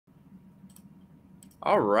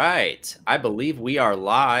All right. I believe we are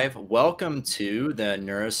live. Welcome to the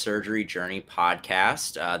Neurosurgery Journey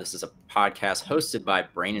podcast. This is a podcast hosted by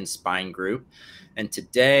Brain and Spine Group. And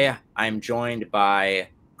today I'm joined by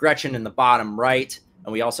Gretchen in the bottom right.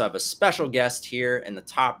 And we also have a special guest here in the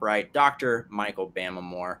top right, Dr. Michael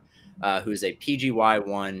Bamamore, who is a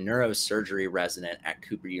PGY1 neurosurgery resident at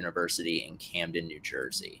Cooper University in Camden, New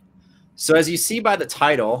Jersey. So as you see by the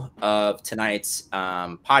title of tonight's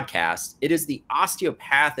podcast, it is the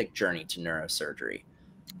osteopathic journey to neurosurgery.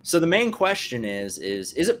 So the main question is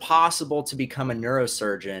it possible to become a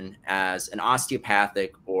neurosurgeon as an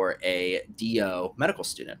osteopathic or a DO medical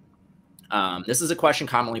student? This is a question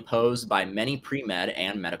commonly posed by many pre-med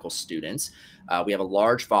and medical students. We have a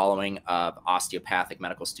large following of osteopathic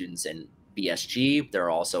medical students in BSG. There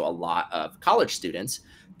are also a lot of college students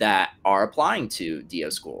that are applying to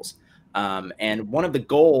DO schools. And one of the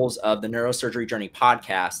goals of the Neurosurgery Journey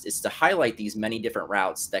podcast is to highlight these many different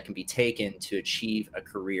routes that can be taken to achieve a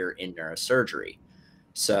career in neurosurgery.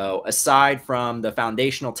 So aside from the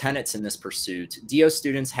foundational tenets in this pursuit, DO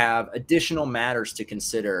students have additional matters to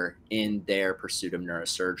consider in their pursuit of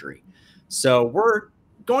neurosurgery. So we're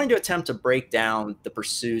going to attempt to break down the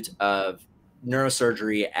pursuit of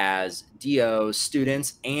neurosurgery as DO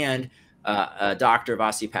students and a doctor of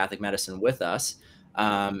osteopathic medicine with us.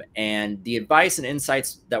 And the advice and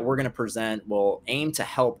insights that we're going to present will aim to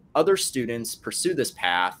help other students pursue this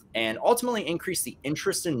path and ultimately increase the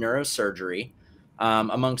interest in neurosurgery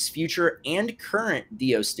amongst future and current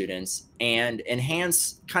DO students and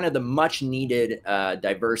enhance kind of the much needed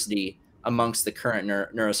diversity amongst the current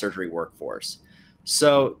neurosurgery workforce.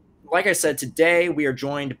 So, like I said, today we are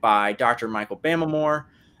joined by Dr. Michael Bamamore,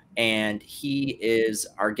 and he is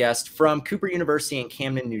our guest from Cooper University in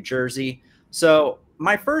Camden, New Jersey. So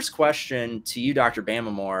my first question to you, Dr.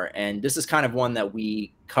 Bamamore, and this is kind of one that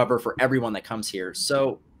we cover for everyone that comes here.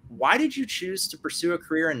 So why did you choose to pursue a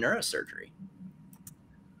career in neurosurgery?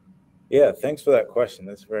 Yeah, thanks for that question.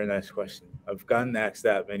 That's a very nice question. I've gotten asked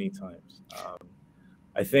that many times.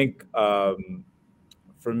 I think for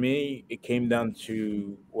me, it came down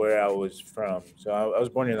to where I was from. So I was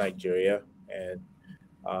born in Nigeria, and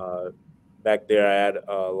back there I had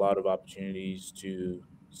a lot of opportunities to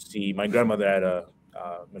see. My grandmother had a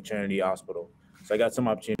maternity hospital, so I got some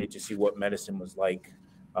opportunity to see what medicine was like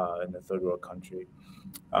in the third world country.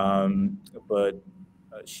 But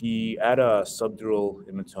she had a subdural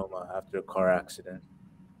hematoma after a car accident.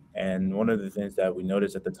 And one of the things that we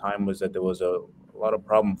noticed at the time was that there was a lot of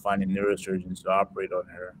problem finding neurosurgeons to operate on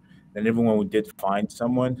her. And even when we did find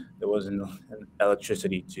someone, there wasn't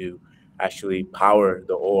electricity to actually power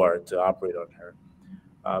the OR to operate on her.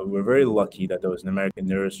 We were very lucky that there was an American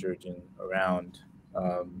neurosurgeon around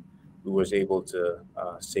who was able to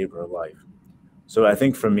save her life. So I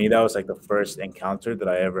think for me, that was like the first encounter that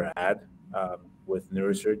I ever had with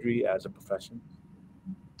neurosurgery as a profession.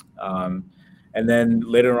 And then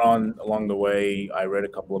later on along the way, I read a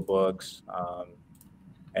couple of books,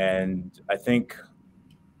 and I think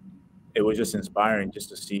it was just inspiring just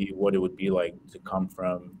to see what it would be like to come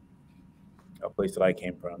from a place that I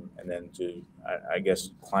came from, and then to, I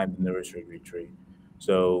guess, climb the neurosurgery tree.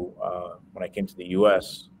 So when I came to the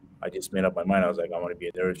U.S., I just made up my mind. I was like, I want to be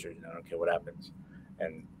a neurosurgeon. I don't care what happens.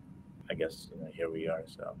 And I guess here we are.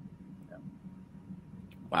 So.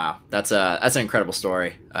 Wow, that's an incredible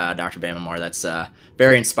story, Dr. Bamamore. That's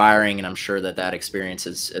very inspiring, and I'm sure that experience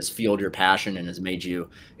has fueled your passion and has made you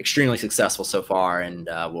extremely successful so far, and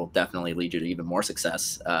will definitely lead you to even more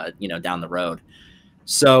success, down the road.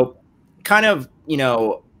 So, kind of,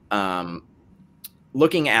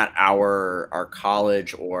 looking at our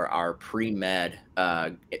college or our pre-med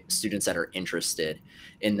students that are interested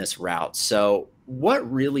in this route. So what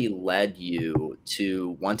really led you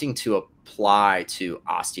to wanting to apply to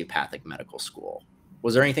osteopathic medical school?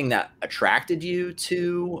 Was there anything that attracted you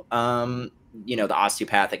to, the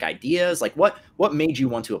osteopathic ideas? Like what made you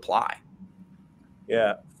want to apply?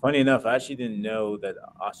 Yeah, funny enough, I actually didn't know that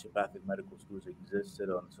osteopathic medical schools existed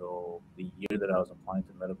until the year that I was applying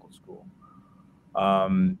to medical school.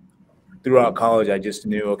 Throughout college, I just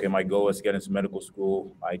knew, okay, my goal was to get into medical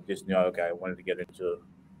school. I just knew, okay, I wanted to get into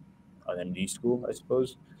an MD school, I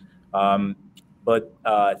suppose. But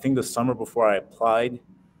I think the summer before I applied,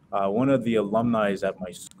 one of the alumni at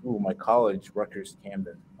my school, my college, Rutgers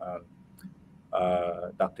Camden,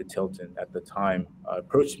 Dr. Tilton at the time,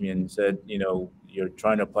 approached me and said, you're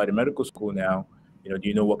trying to apply to medical school now. Do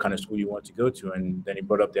you know what kind of school you want to go to? And then he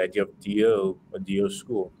brought up the idea of a DO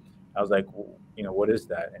school. I was like, well, what is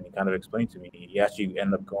that? And he kind of explained to me. He actually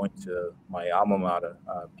ended up going to my alma mater,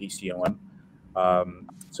 PCOM.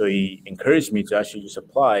 So he encouraged me to actually just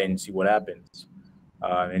apply and see what happens.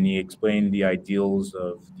 and he explained the ideals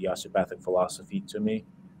of the osteopathic philosophy to me.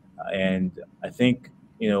 And I think,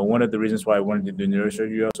 one of the reasons why I wanted to do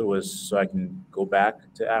neurosurgery also was so I can go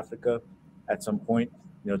back to Africa at some point,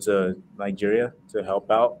 to Nigeria to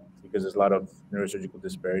help out because there's a lot of neurosurgical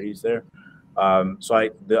disparities there.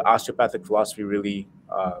 The osteopathic philosophy really,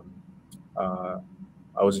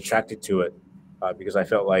 I was attracted to it because I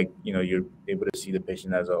felt like, you're able to see the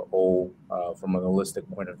patient as a whole from an holistic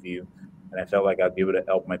point of view. And I felt like I'd be able to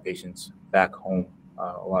help my patients back home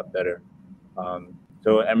a lot better.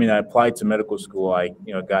 I applied to medical school. I,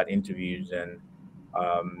 got interviews, and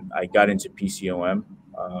I got into PCOM.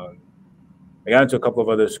 I got into a couple of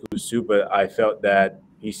other schools too, but I felt that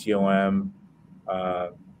PCOM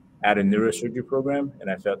had a neurosurgery program, and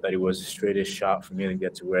I felt that it was the straightest shot for me to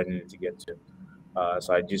get to where I needed to get to.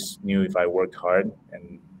 So I just knew if I worked hard,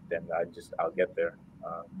 and then I'll get there.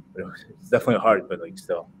 But it's definitely hard, but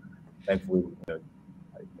still, thankfully, it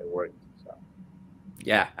worked. So.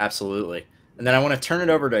 Yeah, absolutely. And then I want to turn it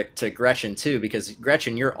over to Gretchen too, because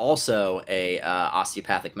Gretchen, you're also a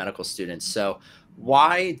osteopathic medical student. So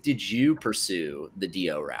why did you pursue the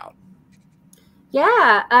DO route?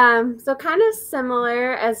 Yeah, so kind of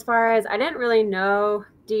similar as far as I didn't really know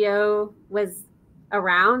DO was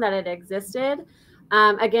around, that it existed.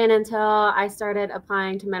 Again, until I started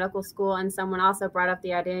applying to medical school, and someone also brought up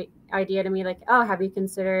the idea to me, like, oh, have you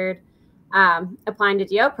considered applying to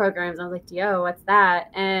DO programs? I was like, DO, what's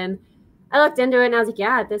that? And I looked into it, and I was like,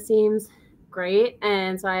 yeah, this seems great.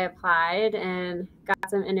 And so I applied and got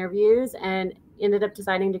some interviews and ended up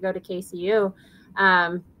deciding to go to KCU.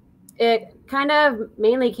 It kind of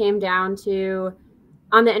mainly came down to,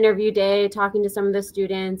 on the interview day, talking to some of the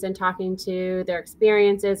students and talking to their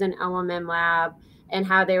experiences in OMM lab and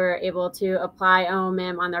how they were able to apply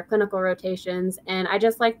OMM on their clinical rotations. And I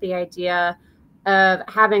just like the idea of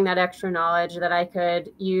having that extra knowledge that I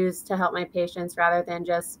could use to help my patients rather than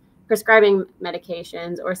just prescribing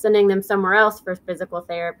medications or sending them somewhere else for physical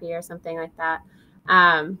therapy or something like that.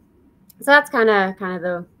 So that's kind of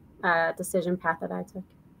the decision path that I took.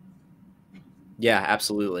 Yeah,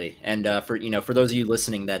 absolutely. And for those of you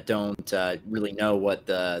listening that don't really know what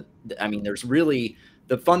there's really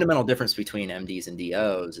the fundamental difference between MDs and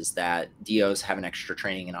DOs is that DOs have an extra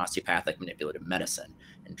training in osteopathic manipulative medicine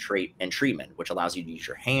and treatment, which allows you to use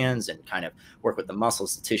your hands and kind of work with the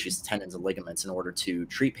muscles, the tissues, the tendons, and ligaments in order to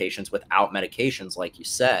treat patients without medications, like you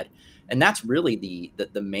said. And that's really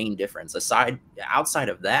the main difference. Outside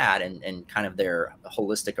of that and kind of their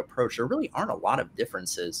holistic approach, there really aren't a lot of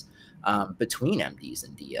differences between MDs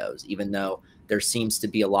and DOs, even though there seems to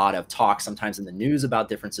be a lot of talk sometimes in the news about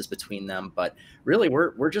differences between them. But really,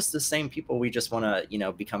 we're just the same people. We just want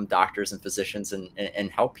to, become doctors and physicians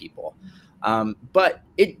and help people. But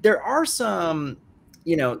there are some,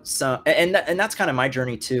 and that's kind of my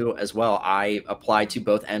journey too, as well. I applied to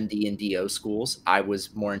both MD and DO schools. I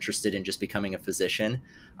was more interested in just becoming a physician.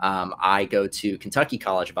 I go to Kentucky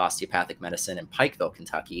College of Osteopathic Medicine in Pikeville,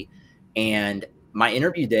 Kentucky, and my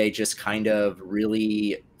interview day just kind of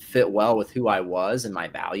really fit well with who I was and my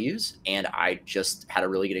values. And I just had a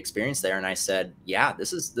really good experience there. And I said, yeah,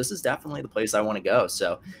 this is definitely the place I want to go.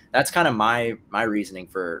 So that's kind of my reasoning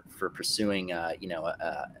for pursuing, a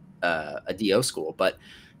DO school. But,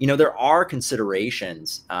 there are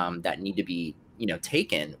considerations that need to be,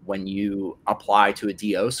 taken when you apply to a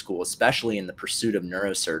DO school, especially in the pursuit of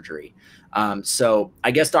neurosurgery. So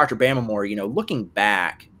I guess, Dr. Bamamore, looking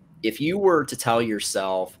back, if you were to tell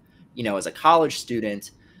yourself, as a college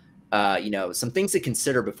student, some things to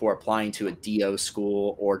consider before applying to a DO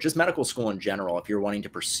school or just medical school in general, if you're wanting to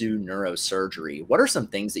pursue neurosurgery, what are some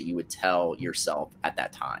things that you would tell yourself at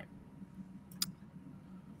that time?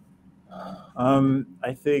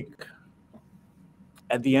 I think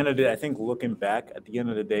at the end of the day, looking back, at the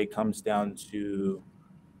end of the day, comes down to,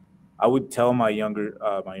 I would tell my younger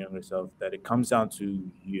self that it comes down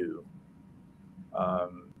to you.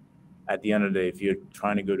 At the end of the day, if you're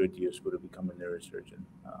trying to go to a DO school to become a neurosurgeon,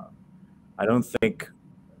 I don't think,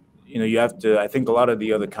 you have to, I think a lot of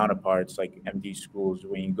the other counterparts like MD schools,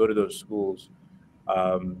 when you go to those schools,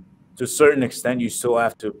 to a certain extent, you still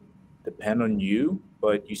have to depend on you,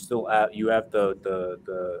 but you still have,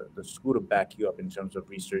 the school to back you up in terms of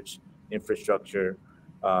research infrastructure,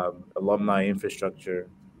 alumni infrastructure,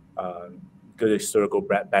 good historical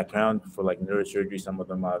background for like neurosurgery. Some of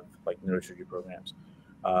them have like neurosurgery programs.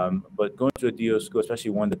 But going to a DO school,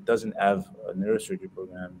 especially one that doesn't have a neurosurgery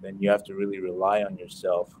program, then you have to really rely on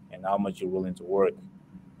yourself and how much you're willing to work,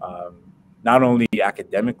 not only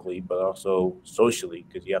academically, but also socially,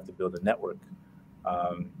 because you have to build a network.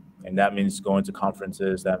 And that means going to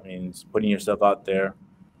conferences. That means putting yourself out there.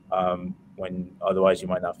 when otherwise you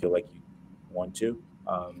might not feel like you want to.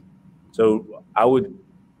 So I would,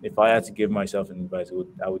 if I had to give myself an advice,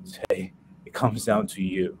 I would say it comes down to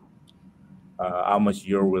you, how much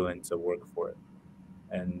you're willing to work for it.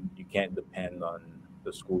 And you can't depend on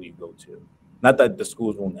the school you go to. Not that the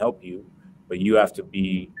schools won't help you, but you have to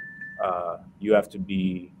be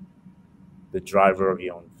the driver of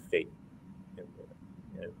your own fate.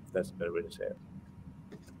 If that's a better way to say it.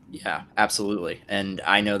 Yeah, absolutely. And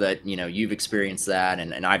I know that, you've experienced that,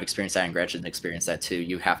 and I've experienced that, and Gretchen experienced that too.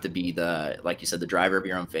 You have to be like you said, the driver of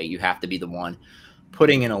your own fate. You have to be the one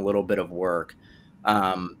putting in a little bit of work.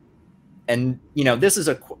 And, this is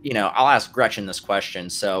I'll ask Gretchen this question.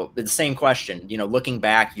 So the same question, looking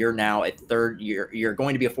back, you're now a third year, you're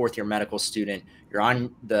going to be a fourth year medical student. You're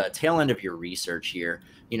on the tail end of your research year,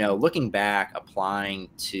 looking back, applying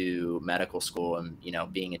to medical school and,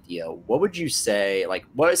 being a DO, what would you say, like,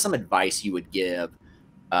 what is some advice you would give,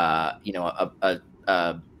 an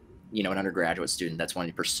undergraduate student that's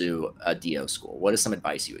wanting to pursue a DO school? What is some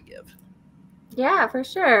advice you would give? Yeah, for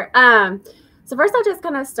sure. So first, I'll just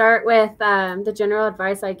kind of start with the general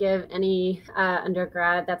advice I give any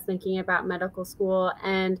undergrad that's thinking about medical school,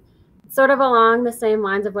 and sort of along the same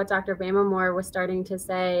lines of what Dr. Bamamore was starting to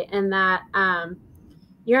say, in that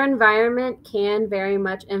your environment can very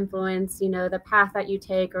much influence, the path that you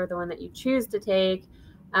take or the one that you choose to take,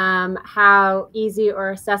 how easy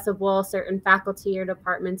or accessible certain faculty or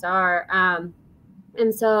departments are.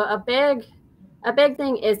 And so a big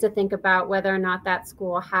thing is to think about whether or not that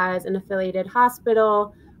school has an affiliated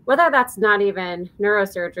hospital, whether that's not even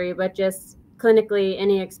neurosurgery, but just clinically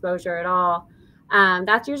any exposure at all.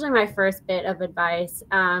 That's usually my first bit of advice.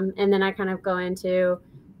 And then I kind of go into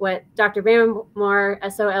what Dr.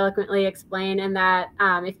 Bamamore so eloquently explained, and that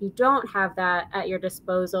if you don't have that at your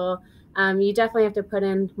disposal, you definitely have to put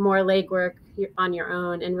in more legwork on your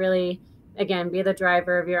own and really, again, be the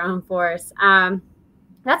driver of your own force.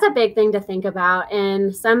 That's a big thing to think about.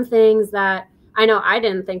 And some things that I know I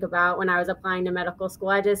didn't think about when I was applying to medical school.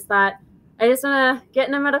 I just thought, I just want to get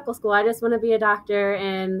into medical school. I just want to be a doctor,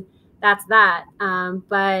 and that's that.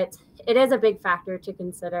 But it is a big factor to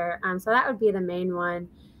consider. So that would be the main one.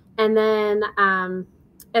 And then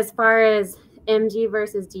as far as MD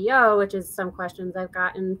versus DO, which is some questions I've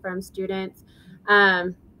gotten from students,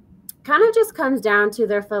 kind of just comes down to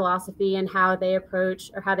their philosophy and how they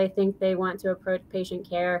approach, or how they think they want to approach patient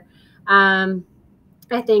care.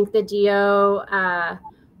 I think the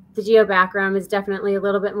DO background is definitely a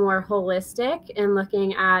little bit more holistic in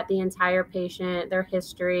looking at the entire patient, their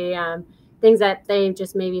history, things that they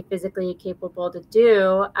just may be physically capable to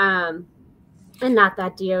do. And not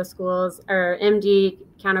that DO schools or MD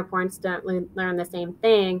counterparts don't learn the same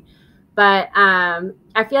thing, but I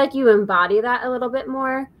feel like you embody that a little bit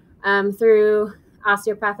more through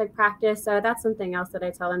osteopathic practice. So that's something else that I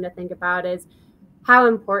tell them to think about, is how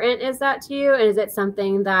important is that to you? And is it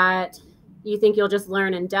something that you think you'll just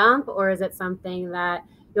learn and dump, or is it something that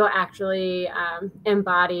you'll actually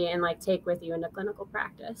embody and like take with you into clinical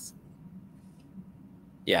practice?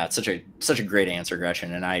 Yeah, it's such a great answer,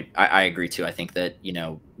 Gretchen. And I agree too. I think that,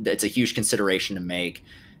 it's a huge consideration to make.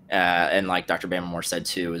 And like Dr. Bamamore said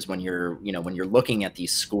too, is when you're looking at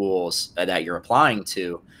these schools that you're applying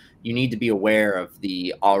to, you need to be aware of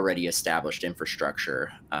the already established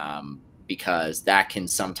infrastructure, because that can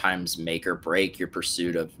sometimes make or break your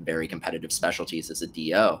pursuit of very competitive specialties as a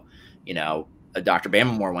DO. Dr.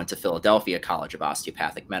 Bamamore went to Philadelphia College of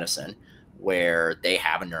Osteopathic Medicine, where they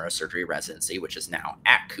have a neurosurgery residency, which is now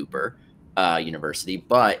at Cooper University,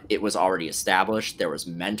 but it was already established. There was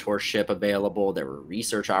mentorship available. There were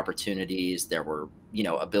research opportunities. There were,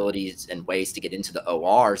 abilities and ways to get into the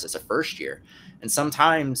ORs as a first year. And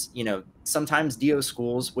sometimes DO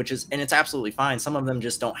schools, and it's absolutely fine, some of them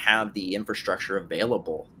just don't have the infrastructure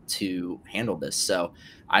available to handle this. So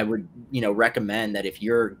I would, recommend that if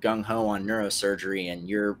you're gung-ho on neurosurgery and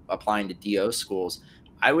you're applying to DO schools,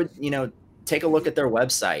 I would, take a look at their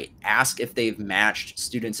website, ask if they've matched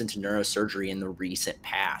students into neurosurgery in the recent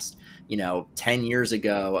past. 10 years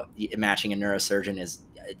ago, matching a neurosurgeon is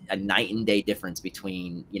a night and day difference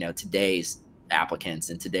between, today's applicants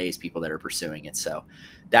and today's people that are pursuing it. So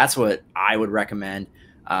that's what I would recommend.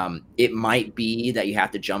 It might be that you have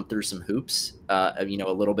to jump through some hoops, a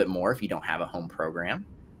little bit more if you don't have a home program.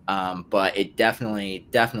 But it definitely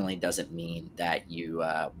doesn't mean that you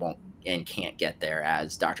won't and can't get there,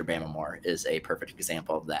 as Dr. Bamamore is a perfect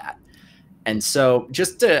example of that. And so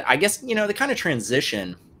just to, I guess, the kind of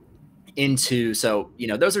transition into, so,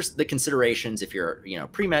 those are the considerations if you're,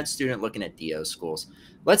 pre-med student looking at DO schools.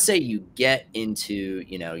 Let's say you get into,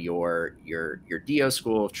 your DO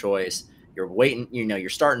school of choice, you're waiting, you're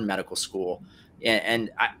starting medical school. And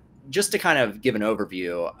just to kind of give an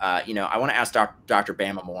overview, I want to ask Dr.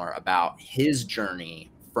 Bama more about his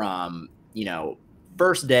journey from,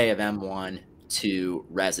 first day of M1 to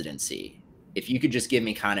residency. If you could just give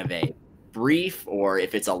me kind of a brief, or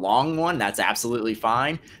if it's a long one, that's absolutely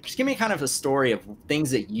fine. Just give me kind of a story of things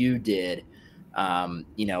that you did,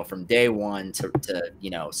 from day one to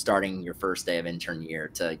starting your first day of intern year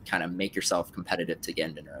to kind of make yourself competitive to get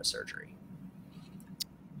into neurosurgery.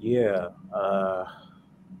 Yeah.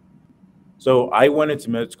 So I went into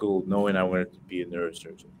med school knowing I wanted to be a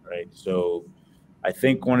neurosurgeon, right? So I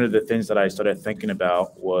think one of the things that I started thinking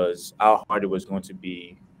about was how hard it was going to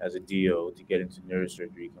be as a DO to get into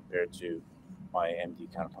neurosurgery compared to my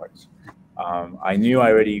MD counterparts. I knew I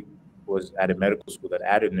already was at a medical school that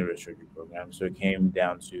added neurosurgery program, so it came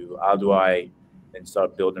down to how do I then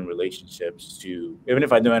start building relationships to, even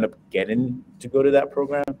if I don't end up getting to go to that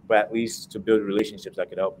program, but at least to build relationships that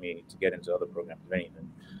could help me to get into other programs, if anything.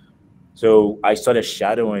 So I started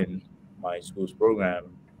shadowing my school's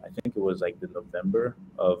program. I think it was like the November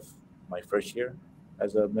of my first year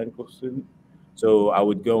as a medical student. So I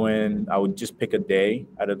would go in, I would just pick a day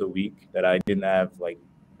out of the week that I didn't have like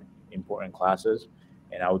important classes.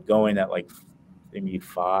 And I would go in at like maybe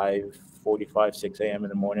 5:45, 6 a.m. in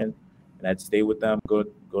the morning. And I'd stay with them, go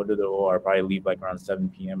to the OR, probably leave like around 7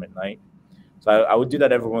 p.m. at night. So I would do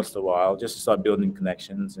that every once in a while just to start building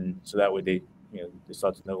connections. And so that way they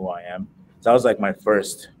start to know who I am. So that was like my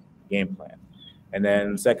first game plan. And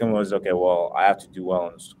then second was, okay, well, I have to do well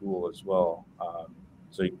in school as well.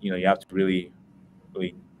 So, you have to really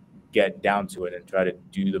get down to it and try to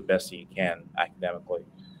do the best that you can academically.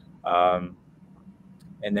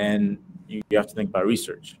 And then you have to think about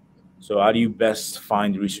research. So how do you best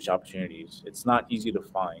find research opportunities? It's not easy to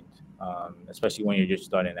find, especially when you're just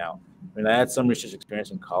starting out. I mean, I had some research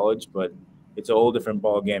experience in college, but it's a whole different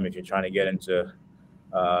ball game if you're trying to get into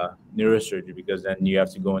neurosurgery, because then you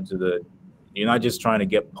have to go into you're not just trying to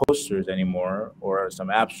get posters anymore or some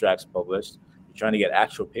abstracts published. You're trying to get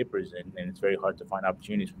actual papers in, and it's very hard to find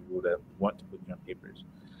opportunities for people that want to put you on papers.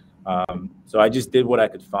 So I just did what I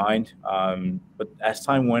could find. But as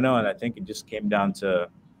time went on, I think it just came down to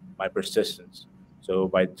my persistence. So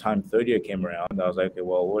by the time third year came around, I was like, okay,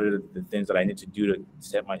 well, what are the things that I need to do to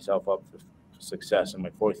set myself up for success in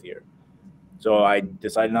my fourth year? So I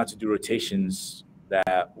decided not to do rotations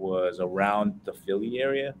that was around the Philly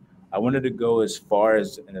area. I wanted to go as far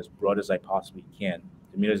as and as broad as I possibly can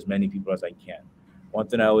to meet as many people as I can. One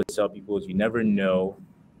thing I always tell people is you never know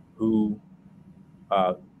who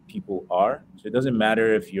people are. So it doesn't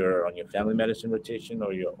matter if you're on your family medicine rotation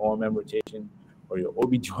or your OMM rotation or your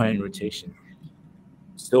OB/GYN rotation.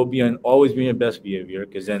 Still always be in your best behavior,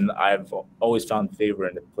 because then I've always found favor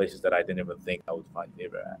in the places that I didn't even think I would find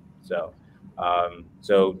favor at. So,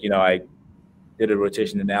 I did a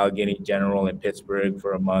rotation in Allegheny General in Pittsburgh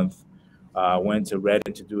for a month. Went to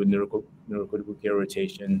Redding to do a neurocritical care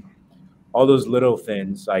rotation. All those little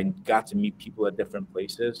things, I got to meet people at different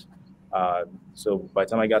places. So by the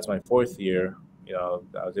time I got to my fourth year,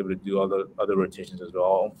 I was able to do all the other rotations as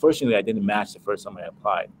well. Unfortunately, I didn't match the first time I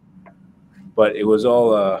applied, but it was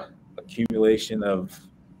all a accumulation of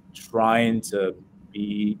trying to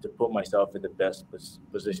put myself in the best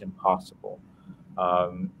position possible,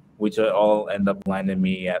 which all end up landing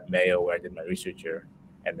me at Mayo, where I did my research year.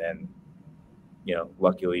 And then,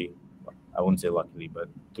 luckily, I wouldn't say luckily, but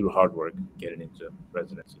through hard work, getting into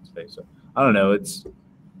residency today. So I don't know.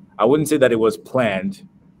 I wouldn't say that it was planned.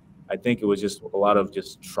 I think it was just a lot of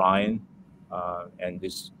just trying and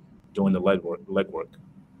just doing the legwork.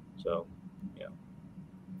 So,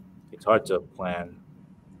 it's hard to plan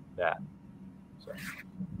that. So.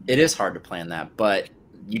 It is hard to plan that, but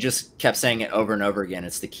you just kept saying it over and over again.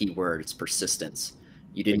 It's the key word. It's persistence.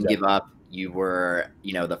 You didn't give up. You were,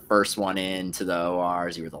 the first one into the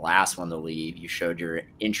ORs. You were the last one to leave. You showed your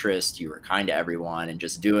interest. You were kind to everyone, and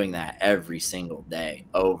just doing that every single day,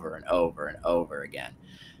 over and over and over again.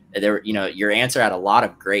 Your answer had a lot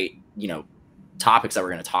of great, topics that we're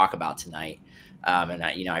going to talk about tonight. And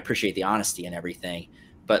I appreciate the honesty and everything.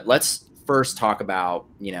 But let's first talk about,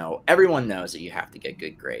 everyone knows that you have to get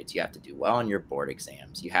good grades. You have to do well on your board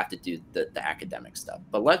exams. You have to do the academic stuff.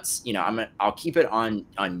 But let's, I'll keep it on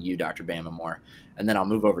you, Dr. Bama, more, and then I'll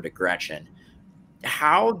move over to Gretchen.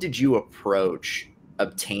 How did you approach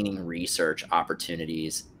obtaining research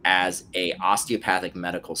opportunities as a osteopathic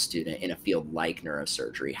medical student in a field like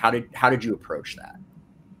neurosurgery? How did you approach that?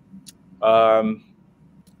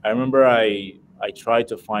 I remember I tried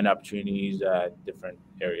to find opportunities at different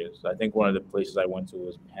areas. I think one of the places I went to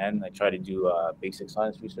was Penn. I tried to do basic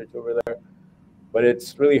science research over there. but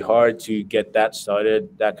it's really hard to get that started.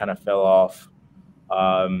 That kind of fell off.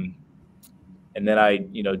 And then I,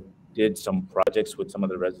 did some projects with some of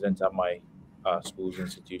the residents at my school's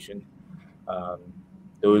institution. Um,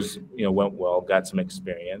 those, went well, got some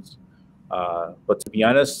experience. But to be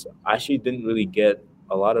honest, I actually didn't really get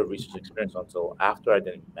a lot of research experience until after I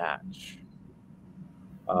didn't match.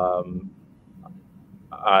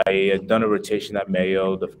 I had done a rotation at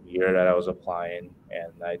Mayo the year that I was applying,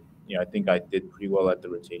 and I think I did pretty well at the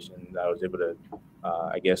rotation. I was able to,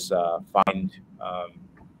 find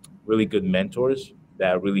really good mentors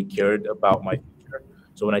that really cared about my future.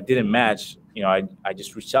 So when I didn't match, I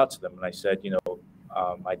just reached out to them and I said,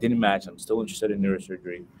 I didn't match. I'm still interested in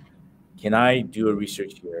neurosurgery. Can I do a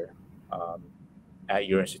research year at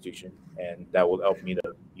your institution? And that will help me to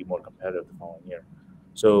be more competitive the following year.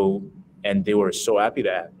 So, and they were so happy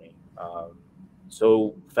to have me.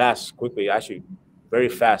 So fast, quickly, actually very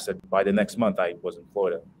fast, that by the next month I was in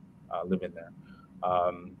Florida, living there.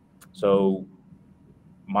 So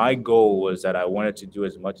my goal was that I wanted to do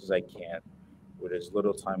as much as I can with as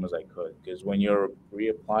little time as I could, because when you're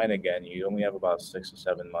reapplying again, you only have about 6 or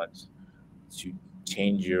 7 months to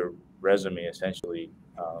change your resume essentially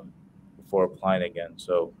before applying again.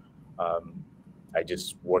 So I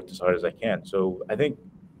just worked as hard as I can. So I think,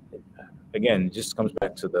 again, it just comes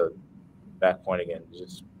back to the back point again,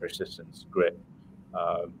 just persistence, grit,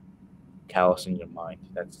 callous in your mind.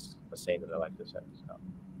 That's a saying that I like to say. So.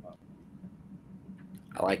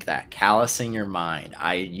 I like that. Callousing your mind.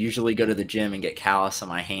 I usually go to the gym and get callus on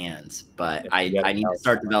my hands, but I need to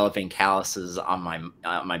start developing calluses on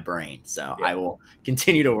my brain. So yeah. I will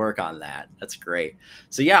continue to work on that. That's great.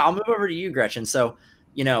 So yeah, I'll move over to you, Gretchen. So,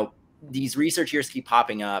 these research years keep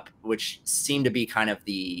popping up, which seem to be kind of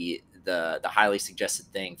the highly suggested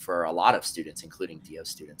thing for a lot of students, including DO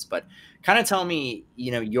students. But kind of tell me,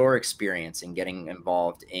 your experience in getting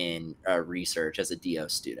involved in research as a DO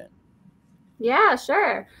student. Yeah,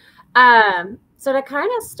 sure. So to kind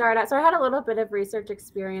of start out, so I had a little bit of research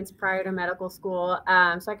experience prior to medical school.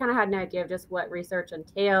 So I kind of had an idea of just what research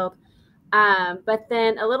entailed. But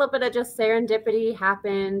then a little bit of just serendipity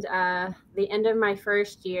happened. The end of my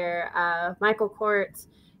first year, Michael Kortz,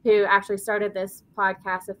 who actually started this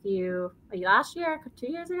podcast last year,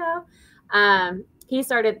 2 years ago, he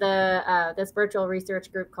started this virtual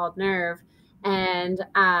research group called NERV, and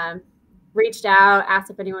reached out, asked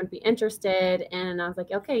if anyone would be interested, and I was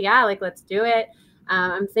like, okay, yeah, let's do it.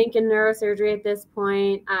 I'm thinking neurosurgery at this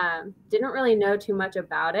point. Didn't really know too much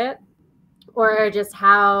about it, or just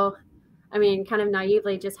kind of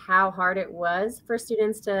naively, just how hard it was for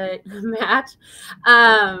students to match.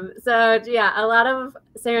 So yeah, a lot of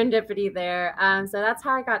serendipity there. So that's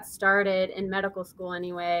how I got started in medical school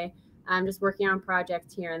anyway. I'm just working on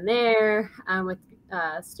projects here and there with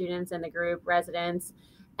students in the group, residents.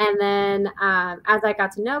 And then as I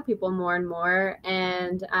got to know people more and more,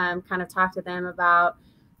 and kind of talk to them about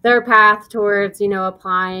their path towards,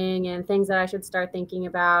 applying and things that I should start thinking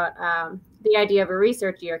about, the idea of a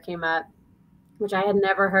research year came up, which I had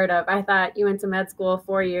never heard of. I thought you went to med school,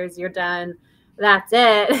 4 years, you're done, that's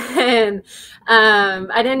it. And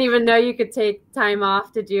I didn't even know you could take time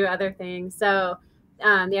off to do other things. So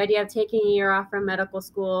the idea of taking a year off from medical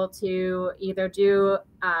school to either do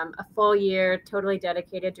a full year totally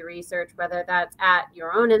dedicated to research, whether that's at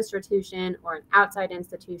your own institution or an outside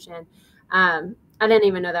institution, I didn't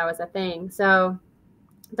even know that was a thing. So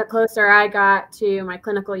the closer I got to my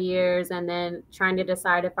clinical years, and then trying to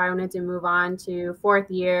decide if I wanted to move on to 4th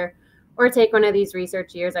year or take one of these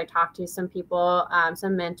research years, I talked to some people,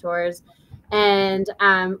 some mentors, and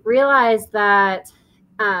realized that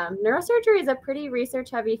neurosurgery is a pretty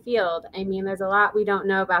research heavy field. There's a lot we don't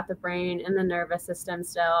know about the brain and the nervous system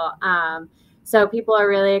still. So people are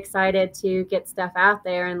really excited to get stuff out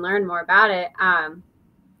there and learn more about it.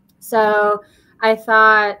 So I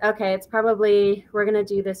thought, okay, it's probably, we're going to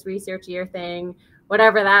do this research year thing,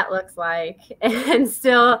 whatever that looks like, and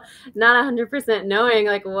still not 100% knowing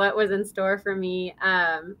what was in store for me.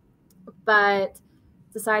 But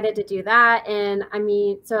decided to do that. And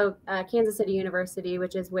Kansas City University,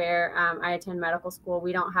 which is where I attend medical school,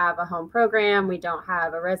 we don't have a home program. We don't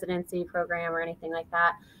have a residency program or anything like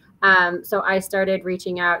that. So I started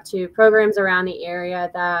reaching out to programs around the area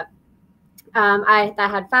that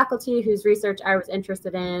had faculty whose research I was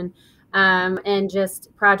interested in, and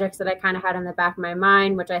just projects that I kind of had in the back of my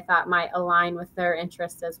mind, which I thought might align with their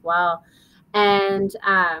interests as well. And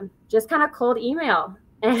just kind of cold email.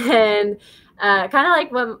 And kind of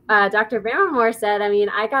like what Dr. Barrymore said,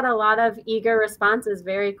 I got a lot of eager responses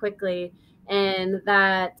very quickly. and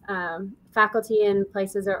that faculty and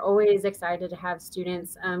places are always excited to have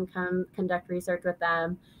students come conduct research with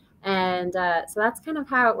them. And so that's kind of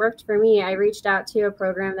how it worked for me. I reached out to a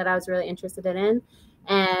program that I was really interested in,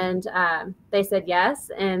 and they said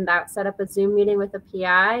yes, and that set up a Zoom meeting with the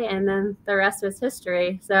PI, and then the rest was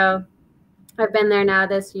history. So I've been there now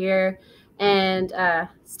this year, and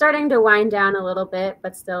starting to wind down a little bit,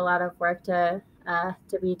 but still a lot of work to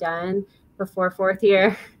be done before fourth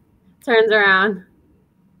year turns around.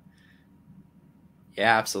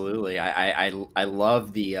 Yeah, absolutely. I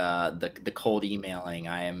love the cold emailing.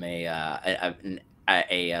 I am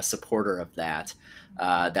a supporter of that.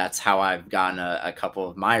 That's how I've gotten a couple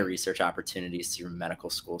of my research opportunities through medical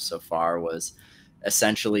school so far, was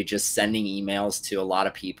essentially just sending emails to a lot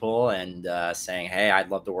of people and saying, "Hey, I'd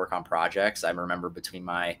love to work on projects." I remember between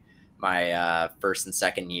my first and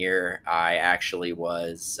second year, I actually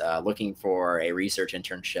was looking for a research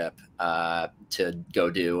internship to go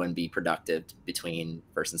do and be productive between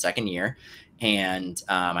first and second year. And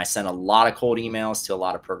I sent a lot of cold emails to a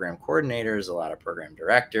lot of program coordinators, a lot of program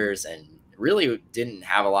directors, and really didn't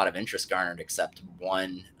have a lot of interest garnered except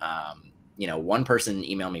one, one person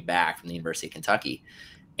emailed me back from the University of Kentucky.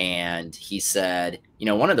 And he said,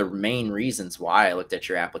 one of the main reasons why I looked at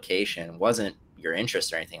your application wasn't your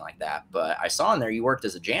interest or anything like that, but I saw in there you worked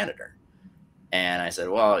as a janitor. And I said,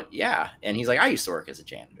 well, yeah. And he's like, I used to work as a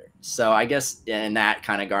janitor. So I guess, and that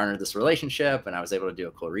kind of garnered this relationship, and I was able to do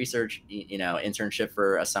a cool research, internship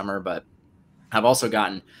for a summer. But I've also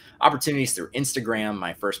gotten opportunities through Instagram.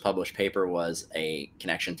 My first published paper was a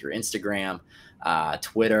connection through Instagram,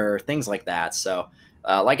 Twitter, things like that. So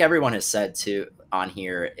like everyone has said too on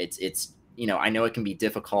here, it's I know it can be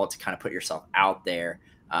difficult to kind of put yourself out there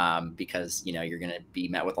because you're going to be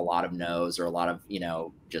met with a lot of no's or a lot of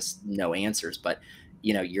just no answers, but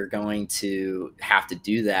you're going to have to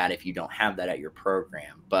do that if you don't have that at your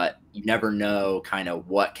program. But you never know kind of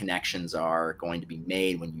what connections are going to be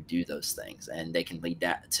made when you do those things, and they can lead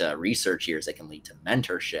to research years, they can lead to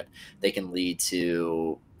mentorship, they can lead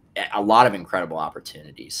to a lot of incredible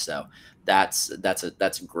opportunities. So that's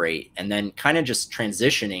great. And then kind of just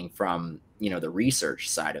transitioning from the research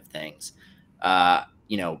side of things,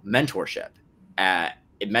 mentorship.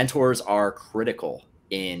 Mentors are critical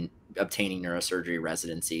in obtaining neurosurgery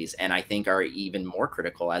residencies, and I think are even more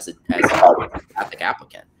critical as an osteopathic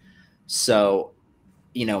applicant. So,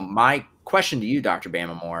 my question to you, Dr.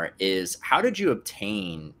 Bamamore, is how did you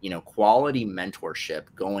obtain, quality mentorship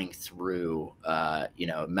going through,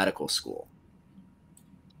 medical school?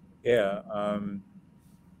 Yeah,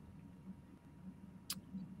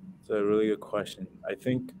 it's a really good question. I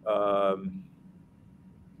think,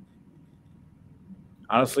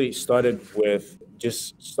 honestly, it started with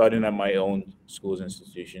just starting at my own school's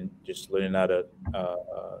institution, just learning how to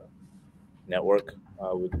network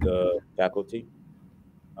with the faculty.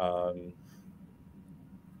 And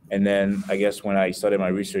then I guess when I started my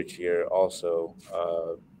research here, also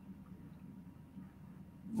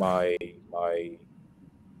my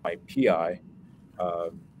PI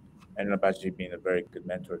ended up actually being a very good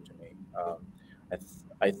mentor to me.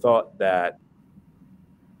 I thought that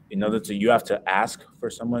in order to, you have to ask for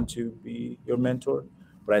someone to be your mentor,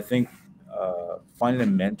 but I think finding a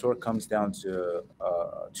mentor comes down to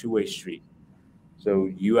a two-way street. So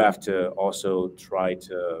you have to also try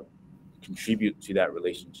to contribute to that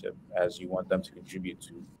relationship as you want them to contribute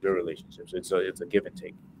to your relationship. So it's a give and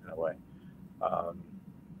take in a way.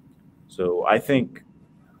 So I think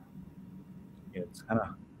it's kind of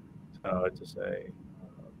hard to say.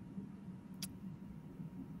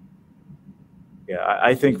 Yeah,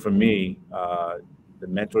 I think for me, the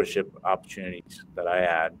mentorship opportunities that I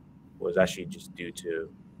had was actually just due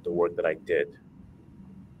to the work that I did.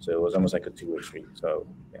 So it was almost like a two-way street. So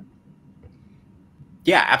yeah.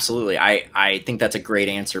 Yeah, absolutely. I think that's a great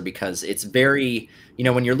answer, because it's very,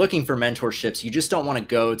 when you're looking for mentorships, you just don't want to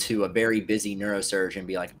go to a very busy neurosurgeon and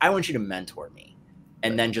be like, I want you to mentor me,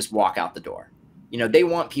 and then just walk out the door. They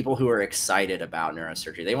want people who are excited about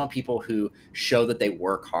neurosurgery. They want people who show that they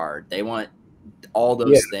work hard. They want all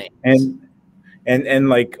those things. And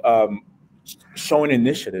like showing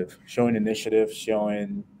initiative,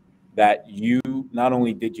 showing that you not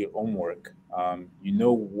only did your own work, you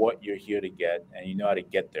know what you're here to get, and you know how to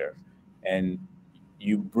get there, and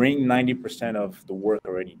you bring 90% of the work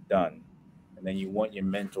already done, and then you want your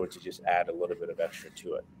mentor to just add a little bit of extra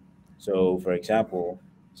to it. So, for example,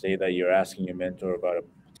 say that you're asking your mentor about a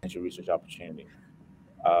potential research opportunity.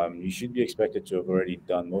 You should be expected to have already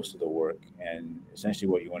done most of the work, and essentially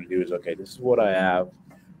what you want to do is, okay, this is what I have.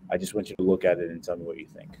 I just want you to look at it and tell me what you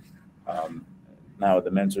think. Now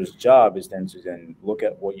the mentor's job is then to then look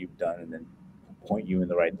at what you've done and then point you in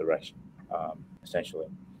the right direction, essentially.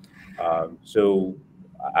 So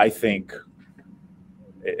I think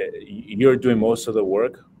you're doing most of the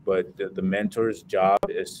work, but the mentor's job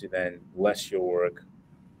is to then bless your work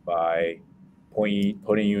by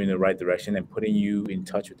putting you in the right direction and putting you in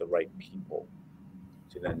touch with the right people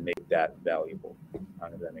to then make that valuable.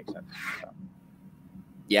 Does that make sense?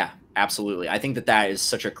 Yeah, absolutely. I think that is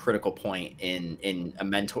such a critical point in a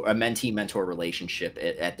mentee-mentor relationship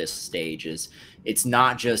at this stage. Is it's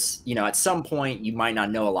not just, at some point you might not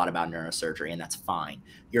know a lot about neurosurgery, and that's fine.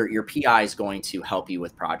 Your PI is going to help you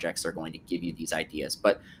with projects. They're going to give you these ideas,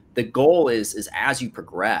 but the goal is as you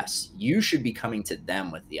progress, you should be coming to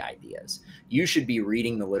them with the ideas. You should be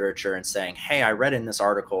reading the literature and saying, hey, I read in this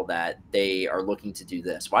article that they are looking to do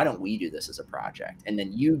this. Why don't we do this as a project? And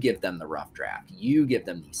then you give them the rough draft. You give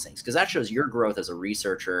them these things, because that shows your growth as a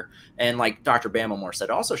researcher. And like Dr. Bamamore said,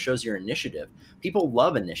 it also shows your initiative. People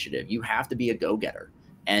love initiative. You have to be a go-getter.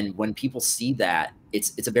 And when people see that,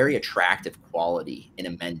 it's a very attractive quality in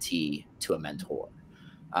a mentee to a mentor.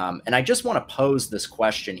 And I just want to pose this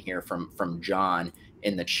question here from John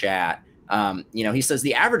in the chat. He says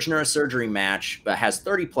the average neurosurgery match has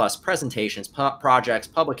 30 plus presentations, projects,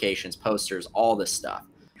 publications, posters, all this stuff.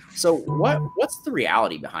 So what's the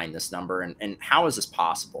reality behind this number, and how is this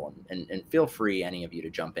possible? And feel free, any of you, to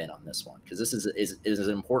jump in on this one, because this is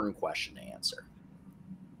an important question to answer.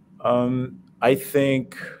 I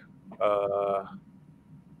think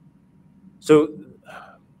so.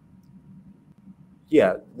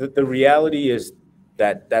 Yeah, the reality is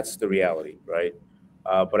that's the reality, right?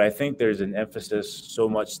 But I think there's an emphasis so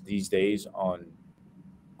much these days on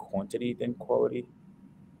quantity than quality,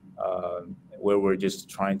 where we're just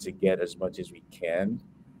trying to get as much as we can,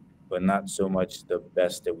 but not so much the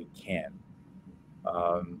best that we can.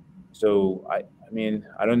 So I mean,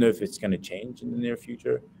 I don't know if it's going to change in the near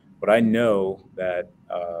future, but I know that,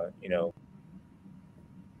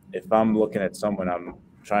 if I'm looking at someone, I'm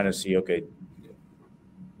trying to see, okay,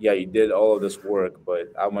 yeah, you did all of this work,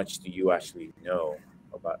 but how much do you actually know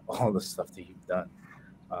about all the stuff that you've done?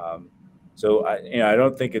 So I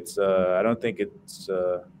don't think it's I think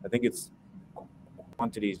it's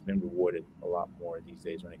quantity has been rewarded a lot more these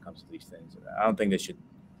days when it comes to these things. I don't think they should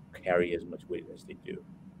carry as much weight as they do,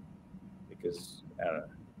 because I don't know,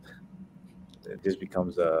 it just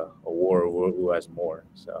becomes a war of who has more.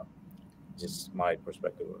 So just my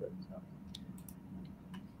perspective of it. So.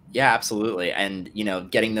 Yeah, absolutely. And,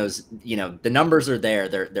 getting those, the numbers are there.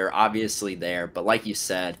 They're obviously there. But like you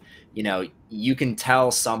said, you can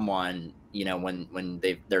tell someone, when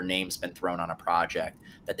their name's been thrown on a project,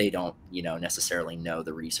 that they don't, necessarily know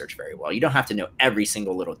the research very well. You don't have to know every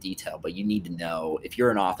single little detail, but you need to know, if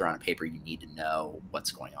you're an author on a paper, you need to know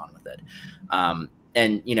what's going on with it.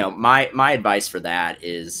 And, my advice for that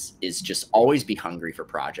is just always be hungry for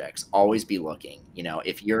projects, always be looking.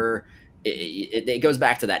 If you're, it goes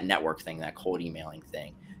back to that network thing, that cold emailing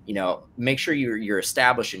thing. Make sure you're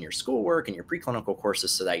established in your schoolwork and your preclinical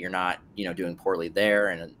courses, so that you're not, doing poorly there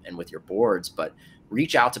and with your boards, but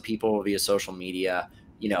reach out to people via social media,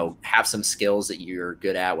 have some skills that you're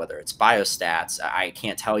good at, whether it's biostats. I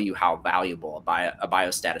can't tell you how valuable a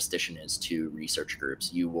biostatistician is to research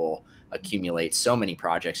groups. You will accumulate so many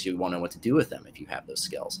projects. You won't know what to do with them if you have those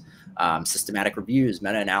skills. Systematic reviews,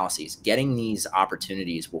 meta-analyses, getting these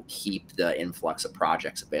opportunities will keep the influx of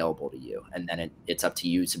projects available to you. And then it's up to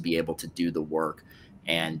you to be able to do the work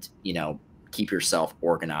and, keep yourself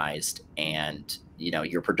organized, and,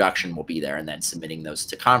 your production will be there. And then submitting those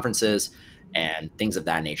to conferences and things of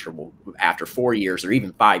that nature will, after 4 years or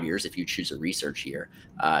even 5 years, if you choose a research year,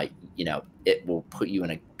 it will put you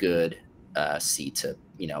in a good seat to,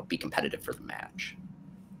 be competitive for the match.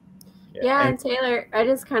 Yeah, and Taylor, I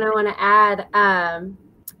just kind of want to add,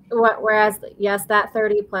 whereas yes, that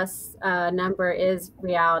 30 plus number is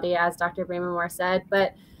reality, as Dr. Bramamore said,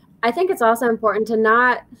 but I think it's also important to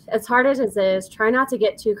not, as hard as it is, try not to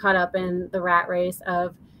get too caught up in the rat race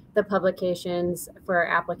of the publications for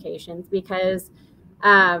applications, because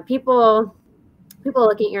people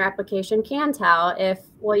looking at your application can tell if,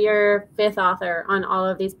 well, you're fifth author on all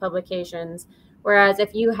of these publications. Whereas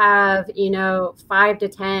if you have, 5 to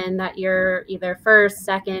 10 that you're either first,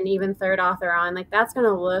 second, even third author on, like, that's going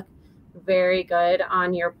to look very good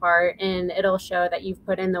on your part, and it'll show that you've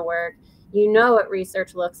put in the work. You know what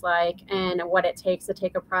research looks like and what it takes to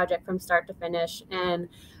take a project from start to finish. And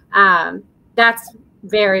that's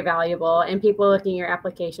very valuable, and people looking at your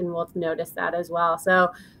application will notice that as well.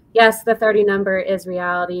 So yes, the 30 number is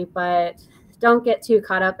reality, but don't get too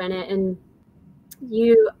caught up in it. And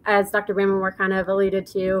you, as Dr. Brammer kind of alluded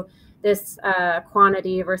to, this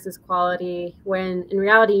quantity versus quality, when in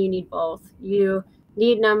reality you need both. You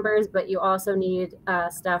need numbers, but you also need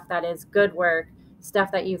stuff that is good work,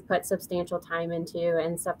 stuff that you've put substantial time into,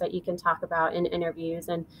 and stuff that you can talk about in interviews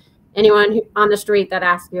and anyone on the street that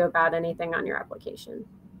asks you about anything on your application.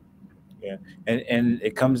 Yeah, and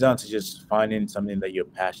it comes down to just finding something that you're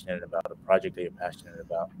passionate about, a project that you're passionate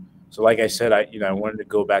about. So like I said, I wanted to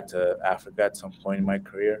go back to Africa at some point in my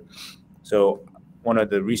career. So one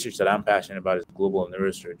of the research that I'm passionate about is global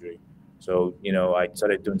neurosurgery. So, I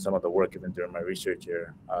started doing some of the work even during my research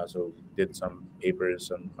here. So did some papers,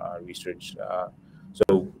 some research.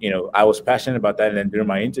 So, I was passionate about that. And then during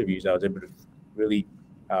my interviews, I was able to really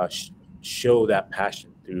show that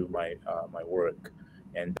passion through my work.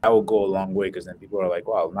 And that will go a long way, because then people are like,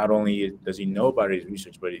 wow, not only does he know about his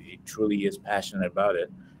research, but he truly is passionate about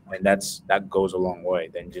it. And that goes a long way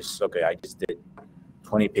than just, okay, I just did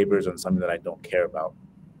 20 papers on something that I don't care about.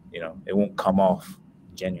 It won't come off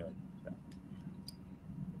genuine. So.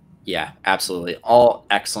 Yeah, absolutely. All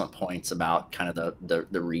excellent points about kind of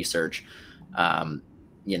the research.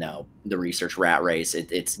 The research rat race,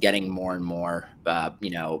 it's getting more and more,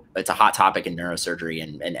 it's a hot topic in neurosurgery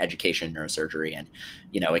and education in neurosurgery. And,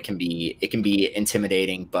 it can be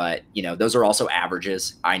intimidating, but, those are also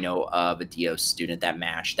averages. I know of a DO student that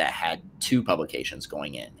matched, that had 2 publications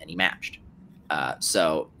going in, and he matched.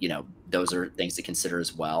 So, those are things to consider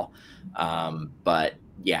as well. But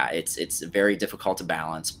yeah, it's very difficult to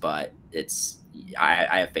balance, but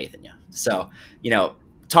I have faith in you. So,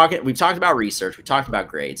 we've talked about research, we talked about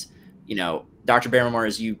grades. Dr. Barrymore,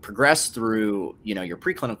 as you progress through, your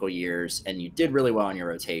preclinical years and you did really well in your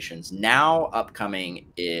rotations, now upcoming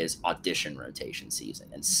is audition rotation season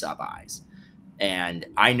and sub-Is. And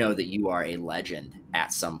I know that you are a legend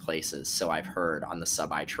at some places, so I've heard, on the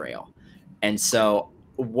sub-I trail. And so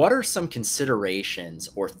what are some considerations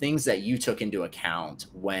or things that you took into account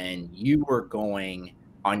when you were going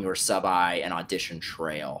on your sub-I and audition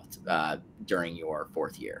trail during your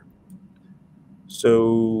 4th year?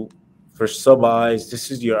 So for sub-Is,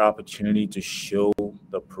 this is your opportunity to show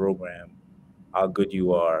the program how good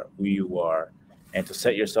you are, who you are, and to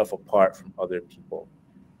set yourself apart from other people.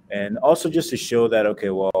 And also just to show that, okay,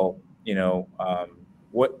 well,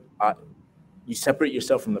 you separate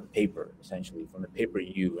yourself from the paper, essentially, from the paper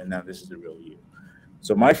you, and now this is the real you.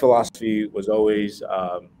 So my philosophy was always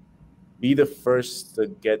be the first to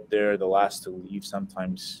get there, the last to leave.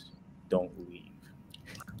 Sometimes don't leave.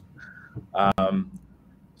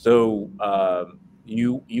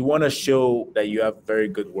 You want to show that you have very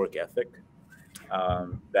good work ethic,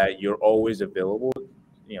 that you're always available.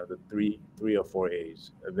 The three or 4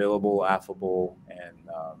 A's: available, affable, and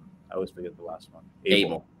I always forget the last one.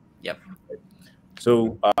 Able. Yep.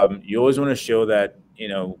 So you always want to show that,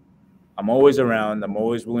 I'm always around, I'm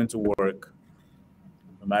always willing to work,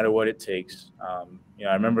 no matter what it takes.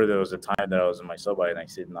 I remember there was a time that I was in my sub-I and I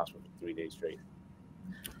stayed in the hospital for 3 days straight.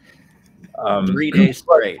 3 days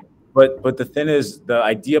straight. But the thing is, the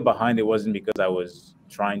idea behind it wasn't because I was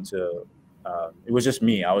trying to, it was just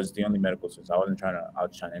me. I was the only medical student. I wasn't trying to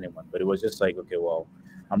outshine anyone, but it was just like, okay, well,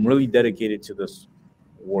 I'm really dedicated to this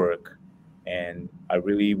work, and I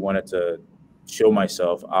really wanted to show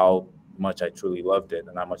myself how much I truly loved it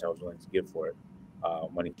and how much I was willing to give for it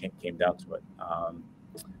when it came down to it.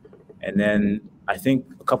 And then I think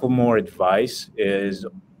a couple more advice is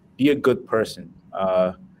be a good person.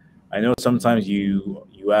 I know sometimes you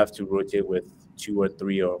have to rotate with 2 or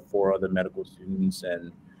 3 or 4 other medical students,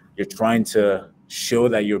 and you're trying to show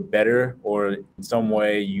that you're better, or in some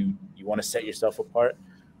way you want to set yourself apart.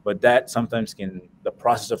 But that sometimes the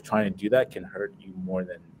process of trying to do that can hurt you more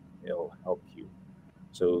than it'll help you.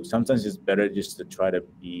 So sometimes it's better just to try to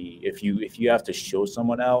be, if you have to show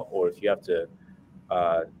someone out, or if you have to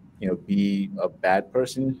be a bad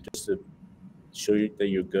person just to show you that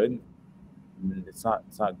you're good, it's not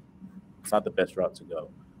the best route to go.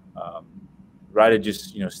 Rather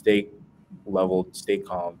just stay leveled, stay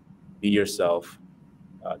calm, be yourself,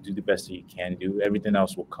 do the best that you can do. Everything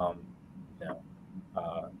else will come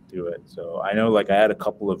through it. So I know, I had a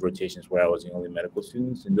couple of rotations where I was the only medical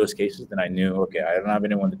students. In those cases, then I knew, okay, I don't have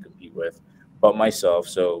anyone to compete with but myself,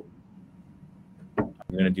 so I'm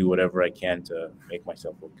going to do whatever I can to make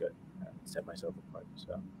myself look good and set myself apart.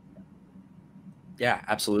 So yeah,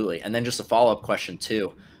 absolutely. And then just a follow-up question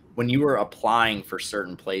too, when you were applying for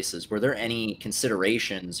certain places, were there any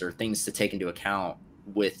considerations or things to take into account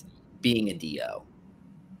with being a DO?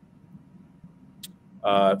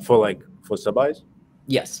 For sub-Is?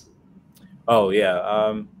 Yes. Oh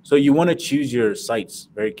yeah. So you want to choose your sites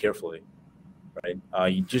very carefully,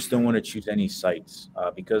 right? You just don't want to choose any sites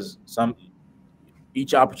because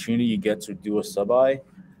each opportunity you get to do a sub-I,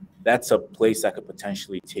 that's a place that could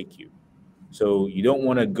potentially take you. So you don't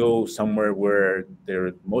want to go somewhere where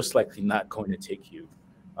they're most likely not going to take you.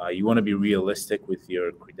 You want to be realistic with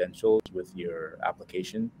your credentials, with your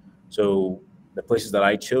application. So the places that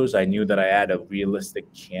I chose, I knew that I had a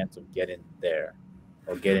realistic chance of getting there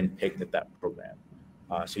or getting picked at that program.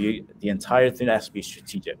 The entire thing has to be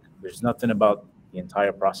strategic. There's nothing about the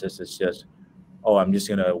entire process that's just, oh, I'm just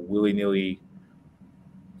going to willy-nilly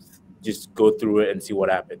just go through it and see what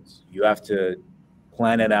happens. You have to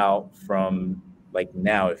plan it out from like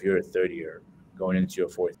now, if you're a third year going into your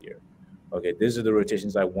fourth year. Okay, these are the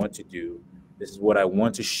rotations I want to do. This is what I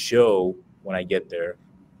want to show when I get there.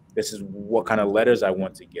 This is what kind of letters I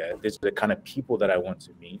want to get. This is the kind of people that I want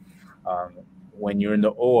to meet. When you're in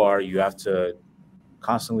the OR, you have to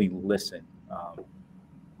constantly listen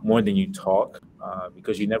more than you talk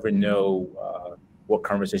because you never know what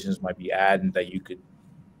conversations might be had and that you could,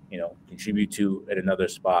 contribute to at another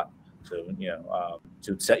spot. So,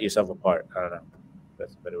 to set yourself apart. I don't know.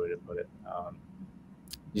 That's a better way to put it.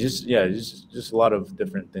 Just a lot of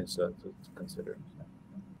different things to consider.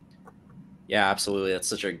 Yeah, absolutely. That's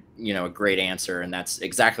such a great answer, and that's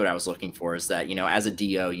exactly what I was looking for. Is that as a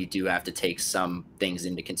DO, you do have to take some things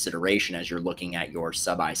into consideration as you're looking at your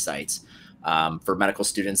sub-I sites. For medical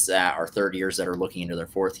students that are third years that are looking into their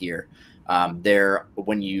fourth year,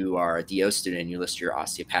 when you are a DO student and you list your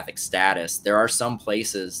osteopathic status, there are some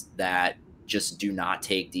places that just do not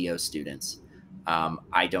take DO students.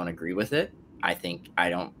 I don't agree with it. Personally, I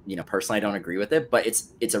don't agree with it, but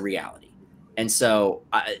it's a reality. And so,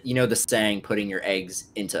 the saying, putting your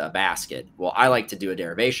eggs into a basket. Well, I like to do a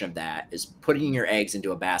derivation of that is putting your eggs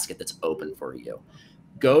into a basket that's open for you.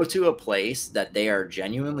 Go to a place that they are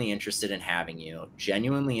genuinely interested in having you,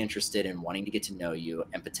 genuinely interested in wanting to get to know you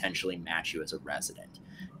and potentially match you as a resident.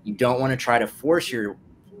 You don't want to try to force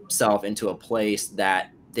yourself into a place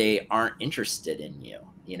that they aren't interested in you.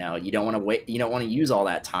 You don't want to wait. You don't want to use all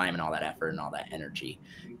that time and all that effort and all that energy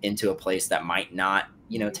into a place that might not,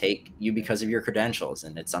 take you because of your credentials.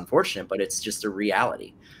 And it's unfortunate, but it's just a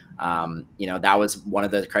reality. That was one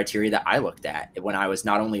of the criteria that I looked at when I was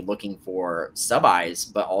not only looking for sub-Is,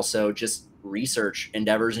 but also just research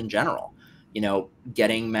endeavors in general.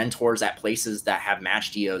 Getting mentors at places that have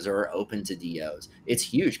matched DOs or are open to DOs. It's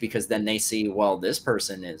huge because then they see, well, this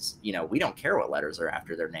person is, we don't care what letters are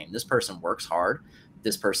after their name. This person works hard.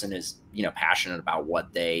 This person is, passionate about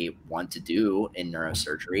what they want to do in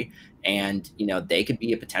neurosurgery, and, they could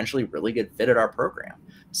be a potentially really good fit at our program.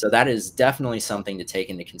 So that is definitely something to take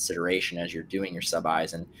into consideration as you're doing your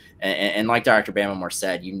sub-Is. And like Dr. Bamamore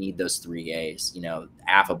said, you need those 3 A's,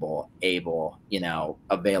 affable, able,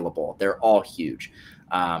 available. They're all huge.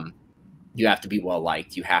 You have to be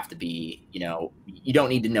well-liked. You have to be, you don't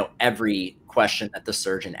need to know every question that the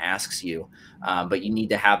surgeon asks you, but you need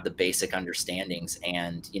to have the basic understandings.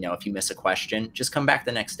 And, if you miss a question, just come back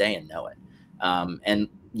the next day and know it. And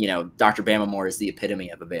Dr. Bamamore is the epitome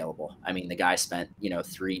of available. I mean, the guy spent,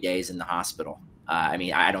 3 days in the hospital.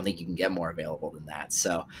 I don't think you can get more available than that.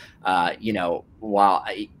 So, while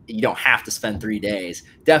you don't have to spend 3 days,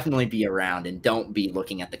 definitely be around and don't be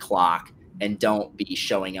looking at the clock and don't be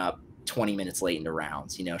showing up 20 minutes late into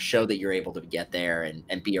rounds. Show that you're able to get there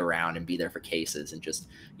and be around and be there for cases and just,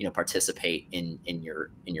 participate in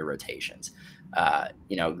your rotations.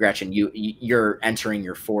 Gretchen, you're entering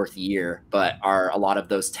your fourth year, but are a lot of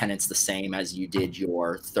those tenets the same as you did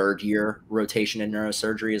your third year rotation in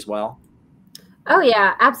neurosurgery as well? Oh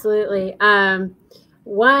yeah, absolutely.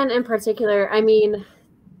 One in particular,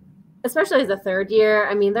 especially as a third year,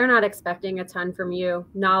 they're not expecting a ton from you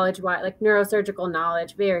knowledge-wise, like neurosurgical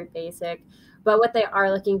knowledge, very basic. But what they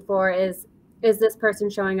are looking for is this person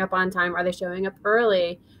showing up on time? Are they showing up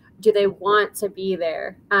early? Do they want to be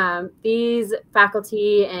there? These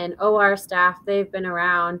faculty and OR staff, they've been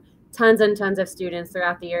around tons and tons of students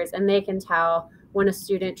throughout the years, and they can tell when a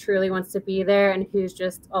student truly wants to be there and who's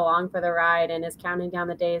just along for the ride and is counting down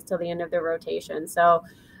the days till the end of their rotation. So,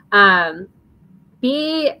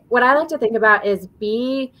 what I like to think about is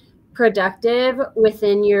be productive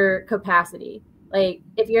within your capacity. Like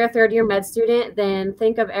if you're a third year med student, then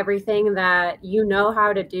think of everything that you know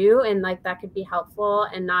how to do and like that could be helpful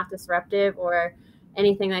and not disruptive or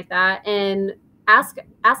anything like that. And ask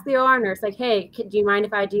the OR nurse, like, hey, do you mind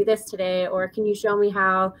if I do this today? Or can you show me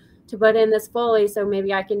how to put in this Foley so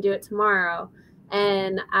maybe I can do it tomorrow?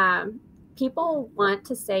 And people want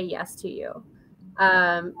to say yes to you.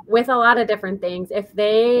 With a lot of different things. If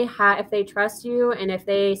they trust you and if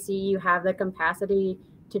they see you have the capacity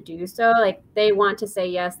to do so. Like they want to say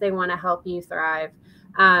yes, they want to help you thrive.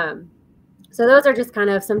 So those are just kind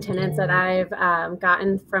of some tenets that I've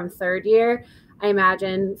gotten from third year. I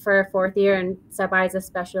imagine for fourth year and sub-Is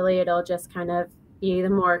especially, it'll just kind of be the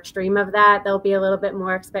more extreme of that. There'll be a little bit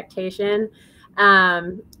more expectation. But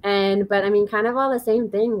I mean, kind of all the same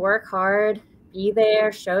thing, work hard, be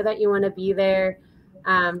there, show that you want to be there,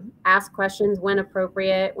 ask questions when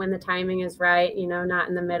appropriate, when the timing is right, you know, not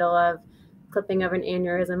in the middle of clipping of an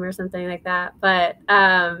aneurysm or something like that. But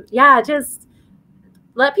yeah, just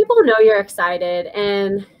let people know you're excited,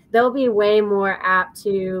 and they'll be way more apt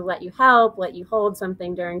to let you help, let you hold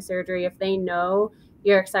something during surgery if they know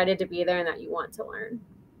you're excited to be there and that you want to learn.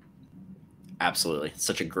 Absolutely.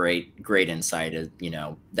 Such a great insight, you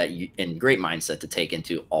know, that you, and great mindset to take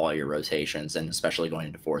into all your rotations, and especially going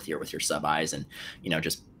into fourth year with your sub-Is, and, you know,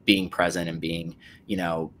 just being present and being, you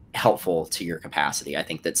know, helpful to your capacity. I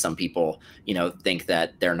think that some people, you know, think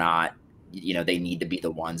that they're not, you know, they need to be the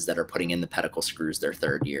ones that are putting in the pedicle screws their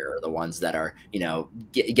third year, or the ones that are, you know,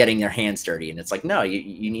 getting their hands dirty. And it's like, no,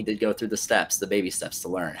 you need to go through the steps, the baby steps to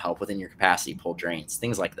learn, help within your capacity, pull drains,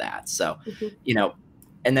 things like that. So, you know,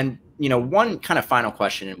 and then, you know, one kind of final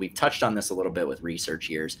question, and we've touched on this a little bit with research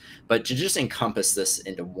years, but to just encompass this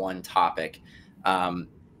into one topic,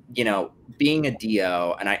 you know, being a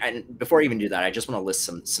DO, and before I even do that, I just want to list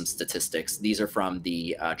some statistics. These are from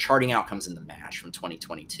the Charting Outcomes in the MASH from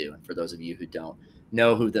 2022. And for those of you who don't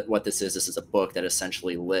know what this is a book that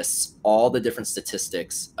essentially lists all the different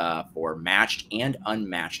statistics for matched and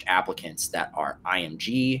unmatched applicants that are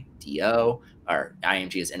IMG, DO, or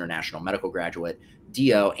IMG is International Medical Graduate,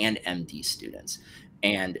 DO, and MD students.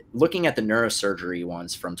 And looking at the neurosurgery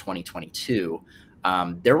ones from 2022,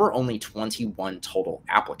 there were only 21 total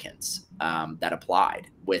applicants that applied,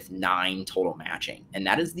 with 9 total matching. And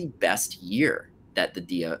that is the best year that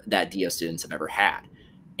DO students have ever had.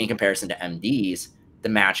 In comparison to MDs, the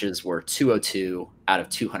matches were 202 out of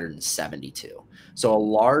 272. So a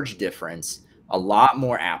large difference, a lot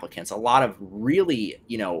more applicants, a lot of really,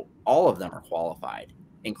 you know, all of them are qualified,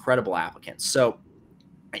 incredible applicants. So,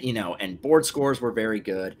 you know, and board scores were very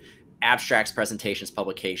good. Abstracts, presentations,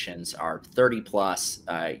 publications are 30 plus,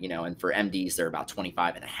 you know, and for MDs, they're about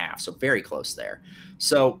 25 and a half. So very close there.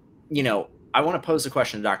 So, you know, I want to pose a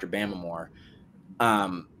question to Dr. Bamamore.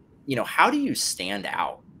 You know, how do you stand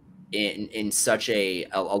out in such a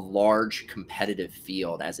large competitive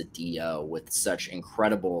field as a DO with such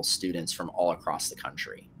incredible students from all across the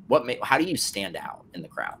country? How do you stand out in the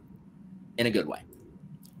crowd in a good way?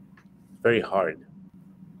 Very hard.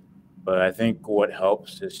 But I think what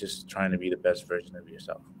helps is just trying to be the best version of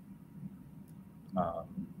yourself.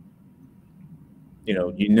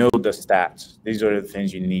 You know the stats. These are the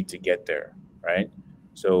things you need to get there, right?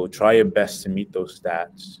 So try your best to meet those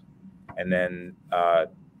stats, and then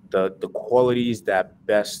the qualities that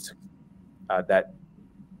best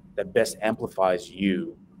amplifies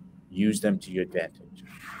you, use them to your advantage,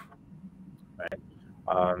 right?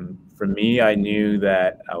 For me, I knew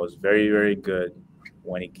that I was very, very good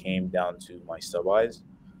when it came down to my sub-Is.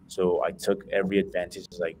 So I took every advantage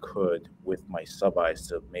as I could with my sub-Is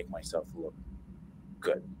to make myself look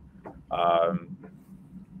good.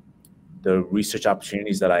 The research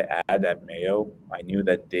opportunities that I had at Mayo, I knew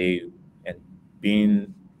that and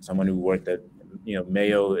being someone who worked at, you know,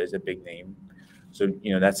 Mayo is a big name. So,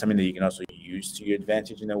 you know, that's something that you can also use to your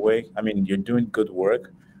advantage in a way. I mean, you're doing good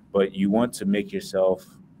work, but you want to make yourself,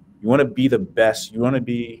 you want to be the best. You want to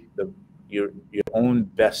be your own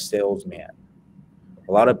best salesman.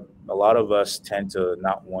 A lot of us tend to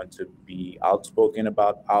not want to be outspoken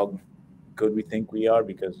about how good we think we are,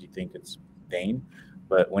 because you think it's vain.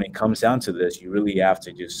 But when it comes down to this, you really have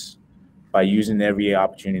to just, by using every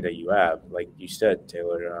opportunity that you have, like you said,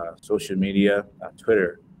 Taylor, social media,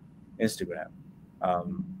 Twitter, Instagram.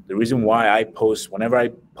 The reason why I post, whenever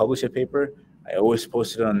I publish a paper, I always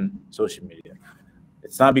post it on social media.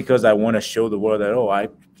 It's not because I want to show the world that, oh, I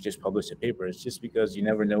just published a paper. It's just because you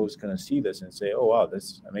never know who's going to see this and say, oh, wow,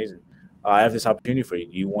 that's amazing. I have this opportunity for you.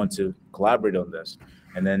 Do you want to collaborate on this?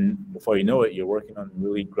 And then before you know it, you're working on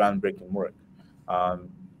really groundbreaking work.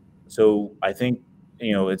 So I think,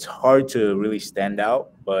 you know, it's hard to really stand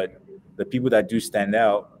out, but the people that do stand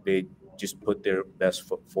out, they just put their best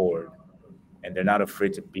foot forward, and they're not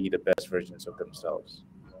afraid to be the best versions of themselves.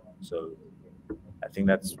 So I think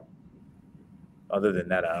that's, other than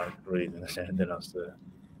that, I don't really understand anything else to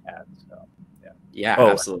add. So, yeah. Yeah,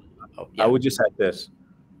 absolutely. I would just add this.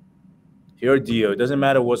 If you're a DO, it doesn't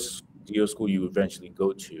matter what DO school you eventually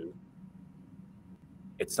go to.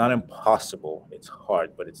 It's not impossible. It's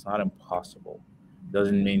hard, but it's not impossible. It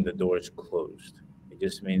doesn't mean the door is closed. It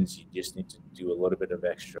just means you just need to do a little bit of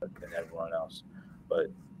extra than everyone else, but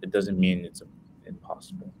it doesn't mean it's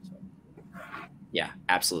impossible. So. Yeah,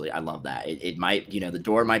 absolutely. I love that. It might, the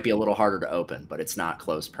door might be a little harder to open, but it's not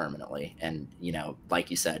closed permanently. And,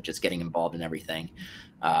 like you said, just getting involved in everything,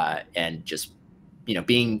 and just,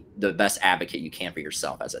 being the best advocate you can for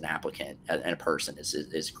yourself as an applicant and a person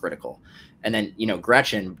is critical. And then,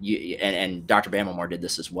 Gretchen, and Dr. Bamamore did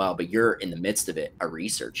this as well, but you're in the midst of it, a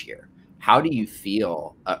research year. How do you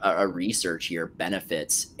feel a research year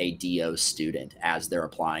benefits a DO student as they're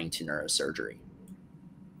applying to neurosurgery?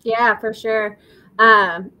 Yeah, for sure.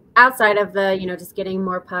 Outside of the, just getting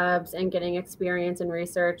more pubs and getting experience in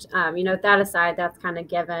research, that aside, that's kind of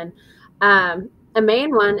given. A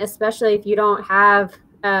main one, especially if you don't have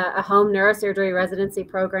a home neurosurgery residency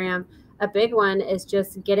program, a big one is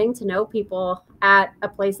just getting to know people at a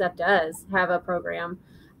place that does have a program.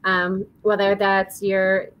 Whether that's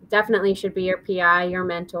definitely should be your PI, your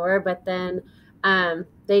mentor, but then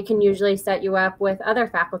they can usually set you up with other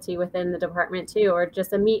faculty within the department too, or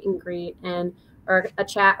just a meet and greet or a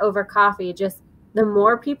chat over coffee. Just the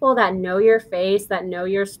more people that know your face, that know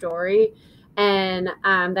your story, and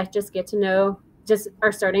that just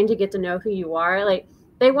are starting to get to know who you are. Like,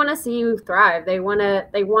 they want to see you thrive. They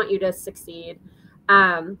want you to succeed.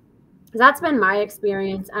 That's been my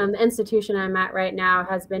experience. The institution I'm at right now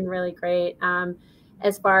has been really great,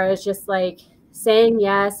 as far as just like saying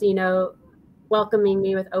yes, welcoming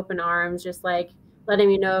me with open arms, just like letting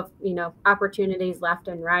me know of, opportunities left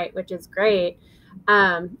and right, which is great.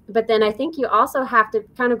 But then I think you also have to,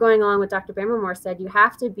 kind of going along with Dr. Bamamore said, you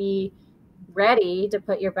have to be ready to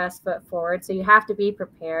put your best foot forward. So you have to be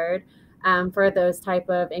prepared for those type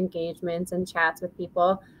of engagements and chats with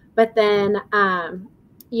people. But then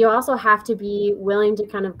you also have to be willing to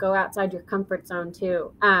kind of go outside your comfort zone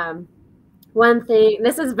too. One thing,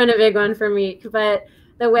 this has been a big one for me, but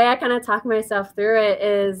the way I kind of talk myself through it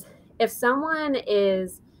is, if someone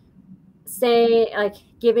is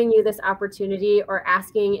giving you this opportunity or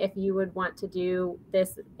asking if you would want to do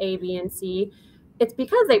this A, B, and C, it's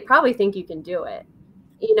because they probably think you can do it,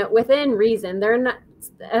 within reason. They're not,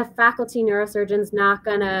 a faculty neurosurgeon's not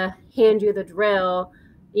gonna hand you the drill,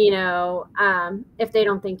 if they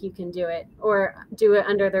don't think you can do it or do it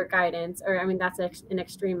under their guidance. Or, I mean, that's an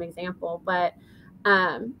extreme example, but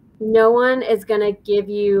no one is going to give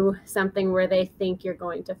you something where they think you're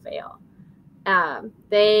going to fail.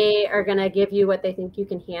 They are going to give you what they think you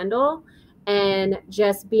can handle, and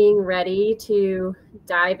just being ready to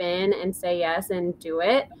dive in and say yes and do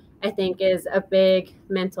it, I think, is a big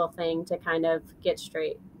mental thing to kind of get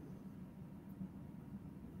straight.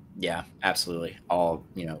 Yeah, absolutely. All,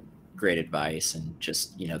 great advice. And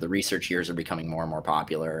just, the research years are becoming more and more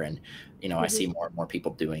popular, and, I see more and more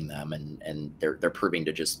people doing them, and they're proving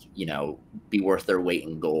to just, be worth their weight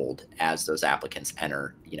in gold as those applicants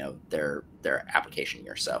enter, their application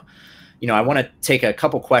year. So, I want to take a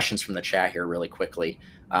couple questions from the chat here really quickly.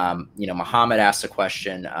 Muhammad asked a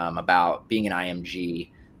question about being an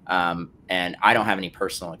IMG, and I don't have any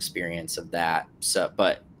personal experience of that. So,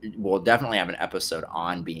 but we'll definitely have an episode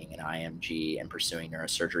on being an IMG and pursuing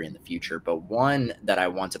neurosurgery in the future. But one that I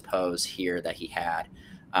want to pose here that he had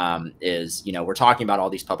is, we're talking about all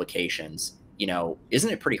these publications,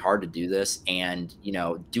 isn't it pretty hard to do this? And,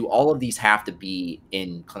 do all of these have to be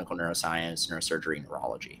in clinical neuroscience, neurosurgery,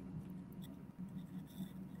 neurology?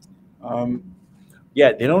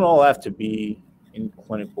 Yeah, they don't all have to be in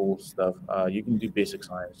clinical stuff. You can do basic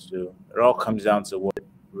science too. It all comes down to what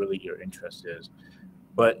really your interest is.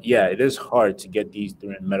 But yeah, it is hard to get these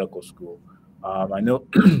during medical school. I know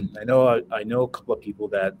a couple of people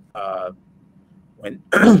that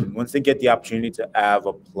once they get the opportunity to have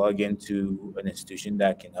a plug into an institution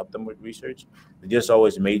that can help them with research, they just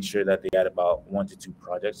always made sure that they had about 1 to 2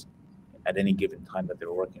 projects at any given time that they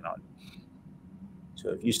were working on. So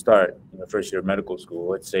if you start in the first year of medical school,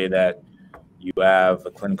 let's say that you have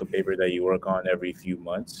a clinical paper that you work on every few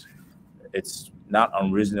months, it's not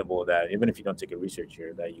unreasonable that even if you don't take a research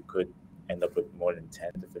year, that you could end up with more than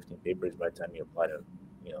 10 to 15 papers by the time you apply to,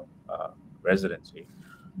 residency.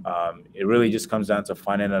 It really just comes down to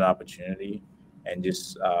finding an opportunity and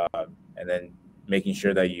just and then making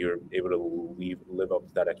sure that you're able to live up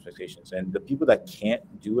to that expectations. And the people that can't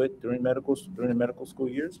do it during the medical school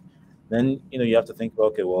years, then you have to think,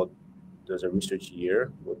 okay, well, does a research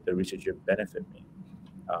year, would the research year benefit me?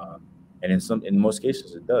 And in most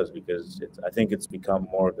cases it does, because I think it's become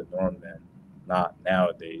more of the norm than not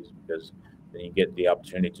nowadays, because then you get the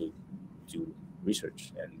opportunity to do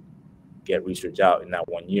research and get research out in that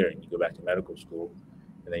 1 year, and you go back to medical school,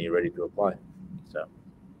 and then you're ready to apply. So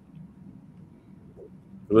it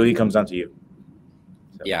really comes down to you.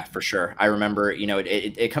 Yeah, for sure. I remember,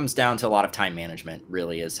 it comes down to a lot of time management,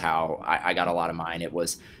 really, is how I got a lot of mine. It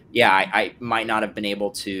was, yeah, I might not have been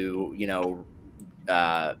able to,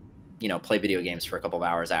 play video games for a couple of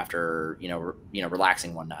hours after,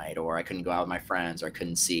 relaxing one night, or I couldn't go out with my friends, or I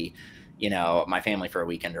couldn't see, my family for a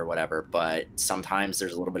weekend or whatever. But sometimes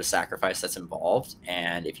there's a little bit of sacrifice that's involved.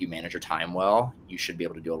 And if you manage your time well, you should be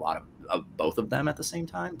able to do a lot of both of them at the same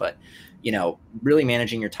time. But, really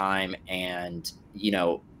managing your time and,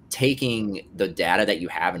 taking the data that you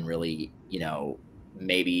have and really,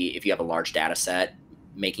 maybe if you have a large data set,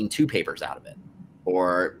 making 2 papers out of it,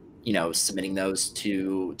 or, submitting those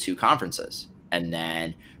to conferences and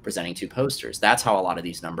then presenting 2 posters. That's how a lot of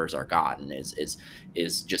these numbers are gotten, is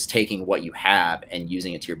just taking what you have and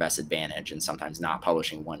using it to your best advantage, and sometimes not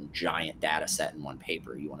publishing one giant data set in one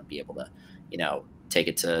paper. You want to be able to, take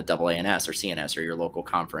it to AANS or CNS or your local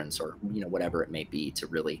conference, or, whatever it may be, to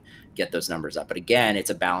really get those numbers up. But again, it's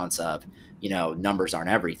a balance of, numbers aren't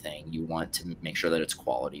everything. You want to make sure that it's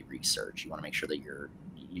quality research. You want to make sure that you're,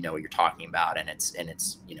 what you're talking about, and it's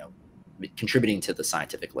contributing to the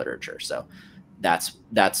scientific literature. So that's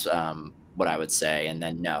what I would say. And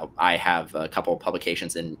then, no, I have a couple of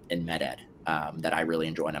publications in MedEd that I really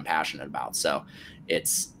enjoy and I'm passionate about. So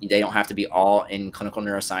they don't have to be all in clinical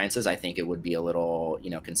neurosciences. I think it would be a little,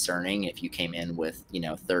 concerning if you came in with,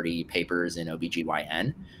 30 papers in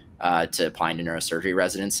OBGYN to apply into neurosurgery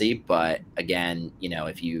residency. But again,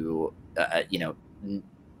 if you,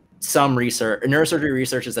 some research, neurosurgery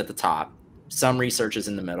research is at the top, some research is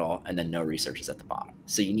in the middle, and then no research is at the bottom.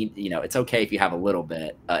 So you need, it's okay if you have a little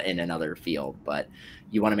bit in another field, but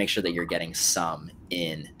you want to make sure that you're getting some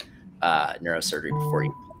in neurosurgery before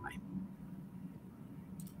you apply.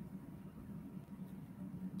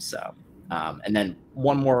 So, and then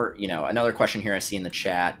one more, another question here I see in the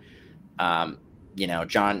chat.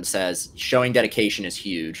 John says, showing dedication is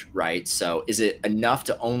huge, right? So is it enough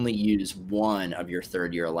to only use one of your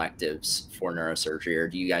 3rd-year electives for neurosurgery, or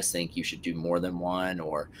do you guys think you should do more than one,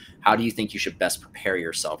 or how do you think you should best prepare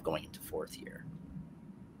yourself going into 4th year?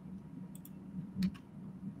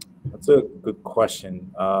 That's a good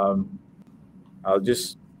question. I'll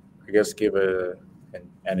just, I guess, give an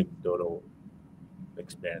anecdotal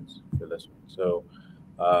experience for this one. So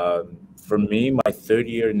for me, my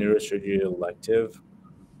 3rd-year neurosurgery elective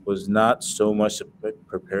was not so much to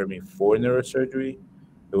prepare me for neurosurgery.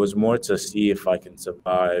 It was more to see if I can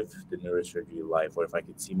survive the neurosurgery life, or if I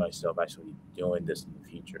could see myself actually doing this in the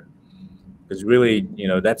future. Because really,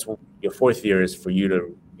 that's what your 4th year is, for you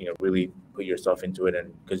to, really put yourself into it,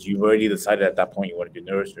 and because you've already decided at that point you want to do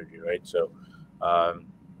neurosurgery, right? So, I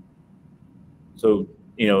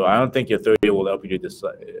don't think your 3rd year will help you to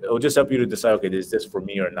decide. It'll just help you to decide, okay, is this for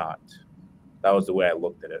me or not? That was the way I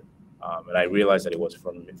looked at it, and I realized that it was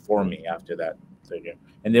for me after that 3rd year.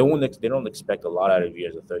 And they don't expect a lot out of you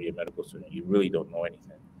as a 3rd-year medical student. You really don't know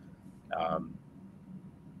anything.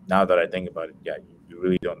 Now that I think about it, yeah, you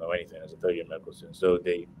really don't know anything as a 3rd-year medical student. So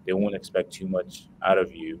they won't expect too much out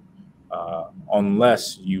of you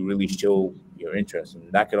unless you really show your interest,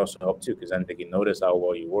 and that could also help too, because then they can notice how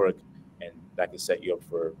well you work, and that can set you up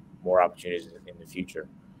for more opportunities in the future.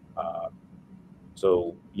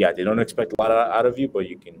 So yeah, they don't expect a lot out of you, but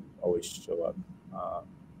you can always show up.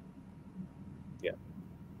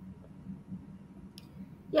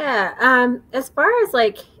 As far as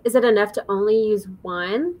is it enough to only use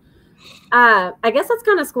one? I guess that's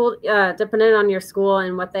kind of school dependent on your school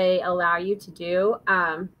and what they allow you to do.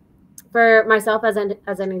 For myself, as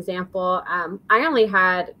an example, I only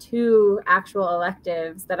had 2 actual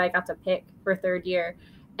electives that I got to pick for 3rd year,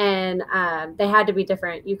 and they had to be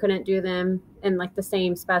different. You couldn't do them in the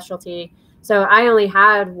same specialty. So I only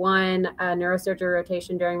had one neurosurgery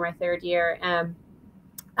rotation during my 3rd year.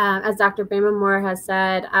 As Dr. Bama has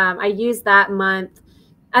said, I used that month.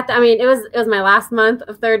 It was my last month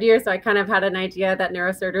of 3rd year, so I kind of had an idea that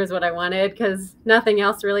neurosurgery is what I wanted, because nothing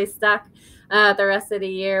else really stuck the rest of the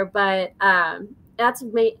year. But that's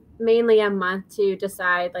mainly a month to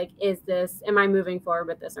decide, am I moving forward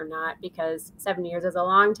with this or not? Because 7 years is a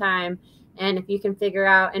long time. And if you can figure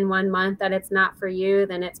out in 1 month that it's not for you,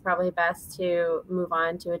 then it's probably best to move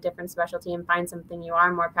on to a different specialty and find something you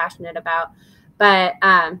are more passionate about. But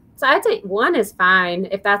so I'd say 1 is fine.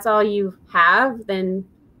 If that's all you have, then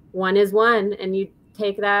 1 is 1, and you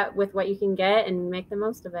take that with what you can get and make the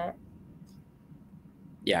most of it.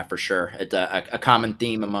 Yeah, for sure. It's a common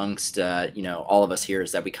theme amongst all of us here,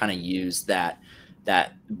 is that we kind of use that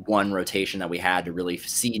that one rotation that we had to really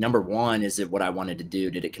see, number one, is it what I wanted to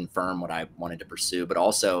do? Did it confirm what I wanted to pursue? But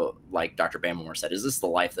also, like Dr. Bamamore said, is this the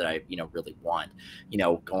life that I, really want?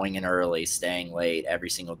 Going in early, staying late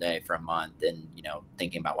every single day for a month, and,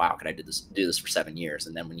 thinking about, wow, could I do this for 7 years?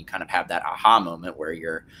 And then when you kind of have that aha moment where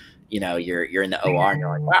you're in the OR and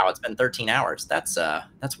you're like, wow, it's been 13 hours. That's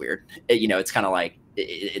weird. It's kind of like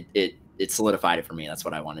it solidified it for me. That's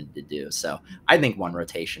what I wanted to do. So I think one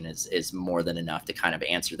rotation is more than enough to kind of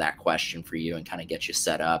answer that question for you and kind of get you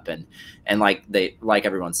set up. And like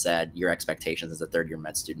everyone said, your expectations as a third year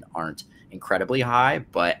med student aren't incredibly high,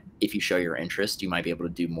 but if you show your interest, you might be able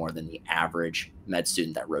to do more than the average med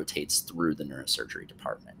student that rotates through the neurosurgery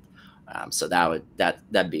department. So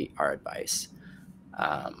that'd be our advice.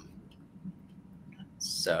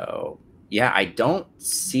 So yeah, I don't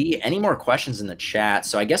see any more questions in the chat.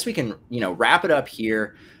 So I guess we can, wrap it up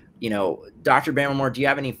here. Dr. Bamamore, do you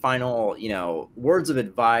have any final, words of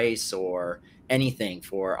advice or anything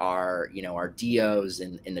for our, our DOs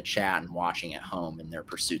in the chat and watching at home in their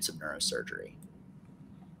pursuits of neurosurgery?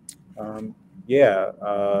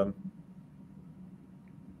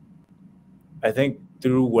 I think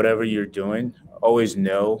through whatever you're doing, always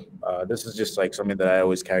know, this is just like something that I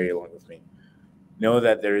always carry along with me. Know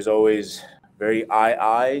that there's always very high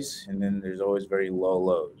highs and then there's always very low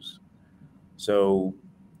lows. So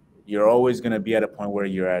you're always going to be at a point where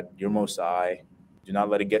you're at your most high. Do not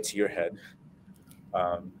let it get to your head.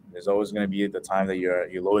 There's always going to be the time that you're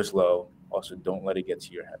at your lowest low. Also, don't let it get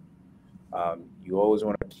to your head. You always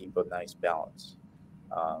want to keep a nice balance.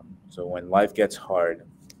 So when life gets hard,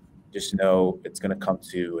 just know it's going to come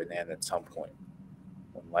to an end at some point.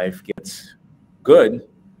 When life gets good,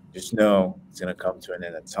 just know it's going to come to an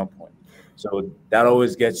end at some point. So that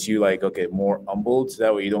always gets you like, okay, more humbled. So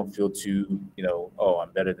that way you don't feel too, oh,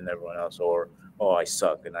 I'm better than everyone else, or, oh, I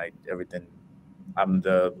suck and I'm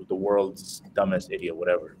the world's dumbest idiot,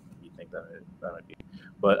 whatever you think that might be.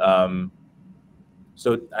 But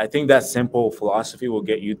so I think that simple philosophy will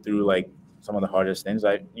get you through like some of the hardest things.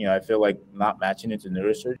 I feel like not matching into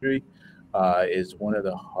neurosurgery is one of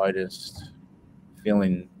the hardest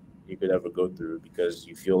feeling you could ever go through, because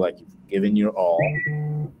you feel like you've given your all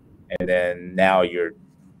and then now you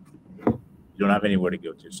don't have anywhere to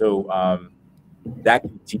go to. So that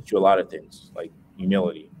can teach you a lot of things, like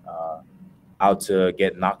humility, how to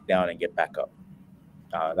get knocked down and get back up.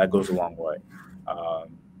 That goes a long way.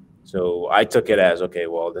 So I took it as, okay,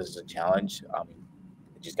 well, this is a challenge. I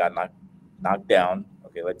just got knocked down.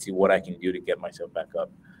 Okay, let's see what I can do to get myself back up.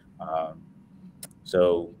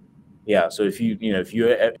 So yeah, so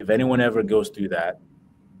if anyone ever goes through that,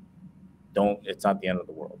 it's not the end of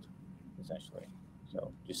the world, essentially.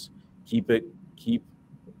 So just keep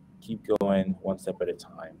going one step at a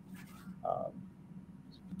time.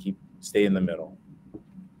 Stay in the middle.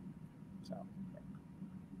 So,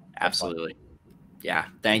 absolutely. Yeah.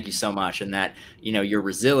 Thank you so much. And that, your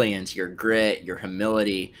resilience, your grit, your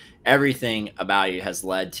humility, everything about you has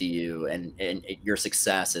led to you and your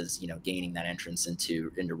success is, gaining that entrance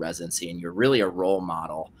into residency. And you're really a role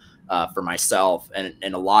model for myself and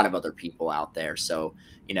a lot of other people out there. So,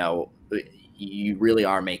 you really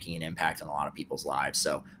are making an impact on a lot of people's lives.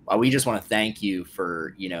 So we just want to thank you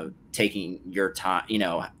for, taking your time,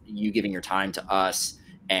 you giving your time to us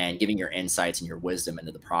and giving your insights and your wisdom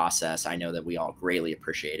into the process. I know that we all greatly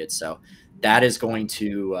appreciate it. So that is going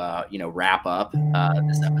to, wrap up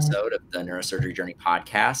this episode of the Neurosurgery Journey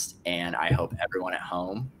podcast. And I hope everyone at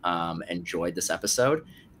home enjoyed this episode,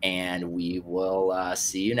 and we will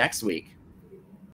see you next week.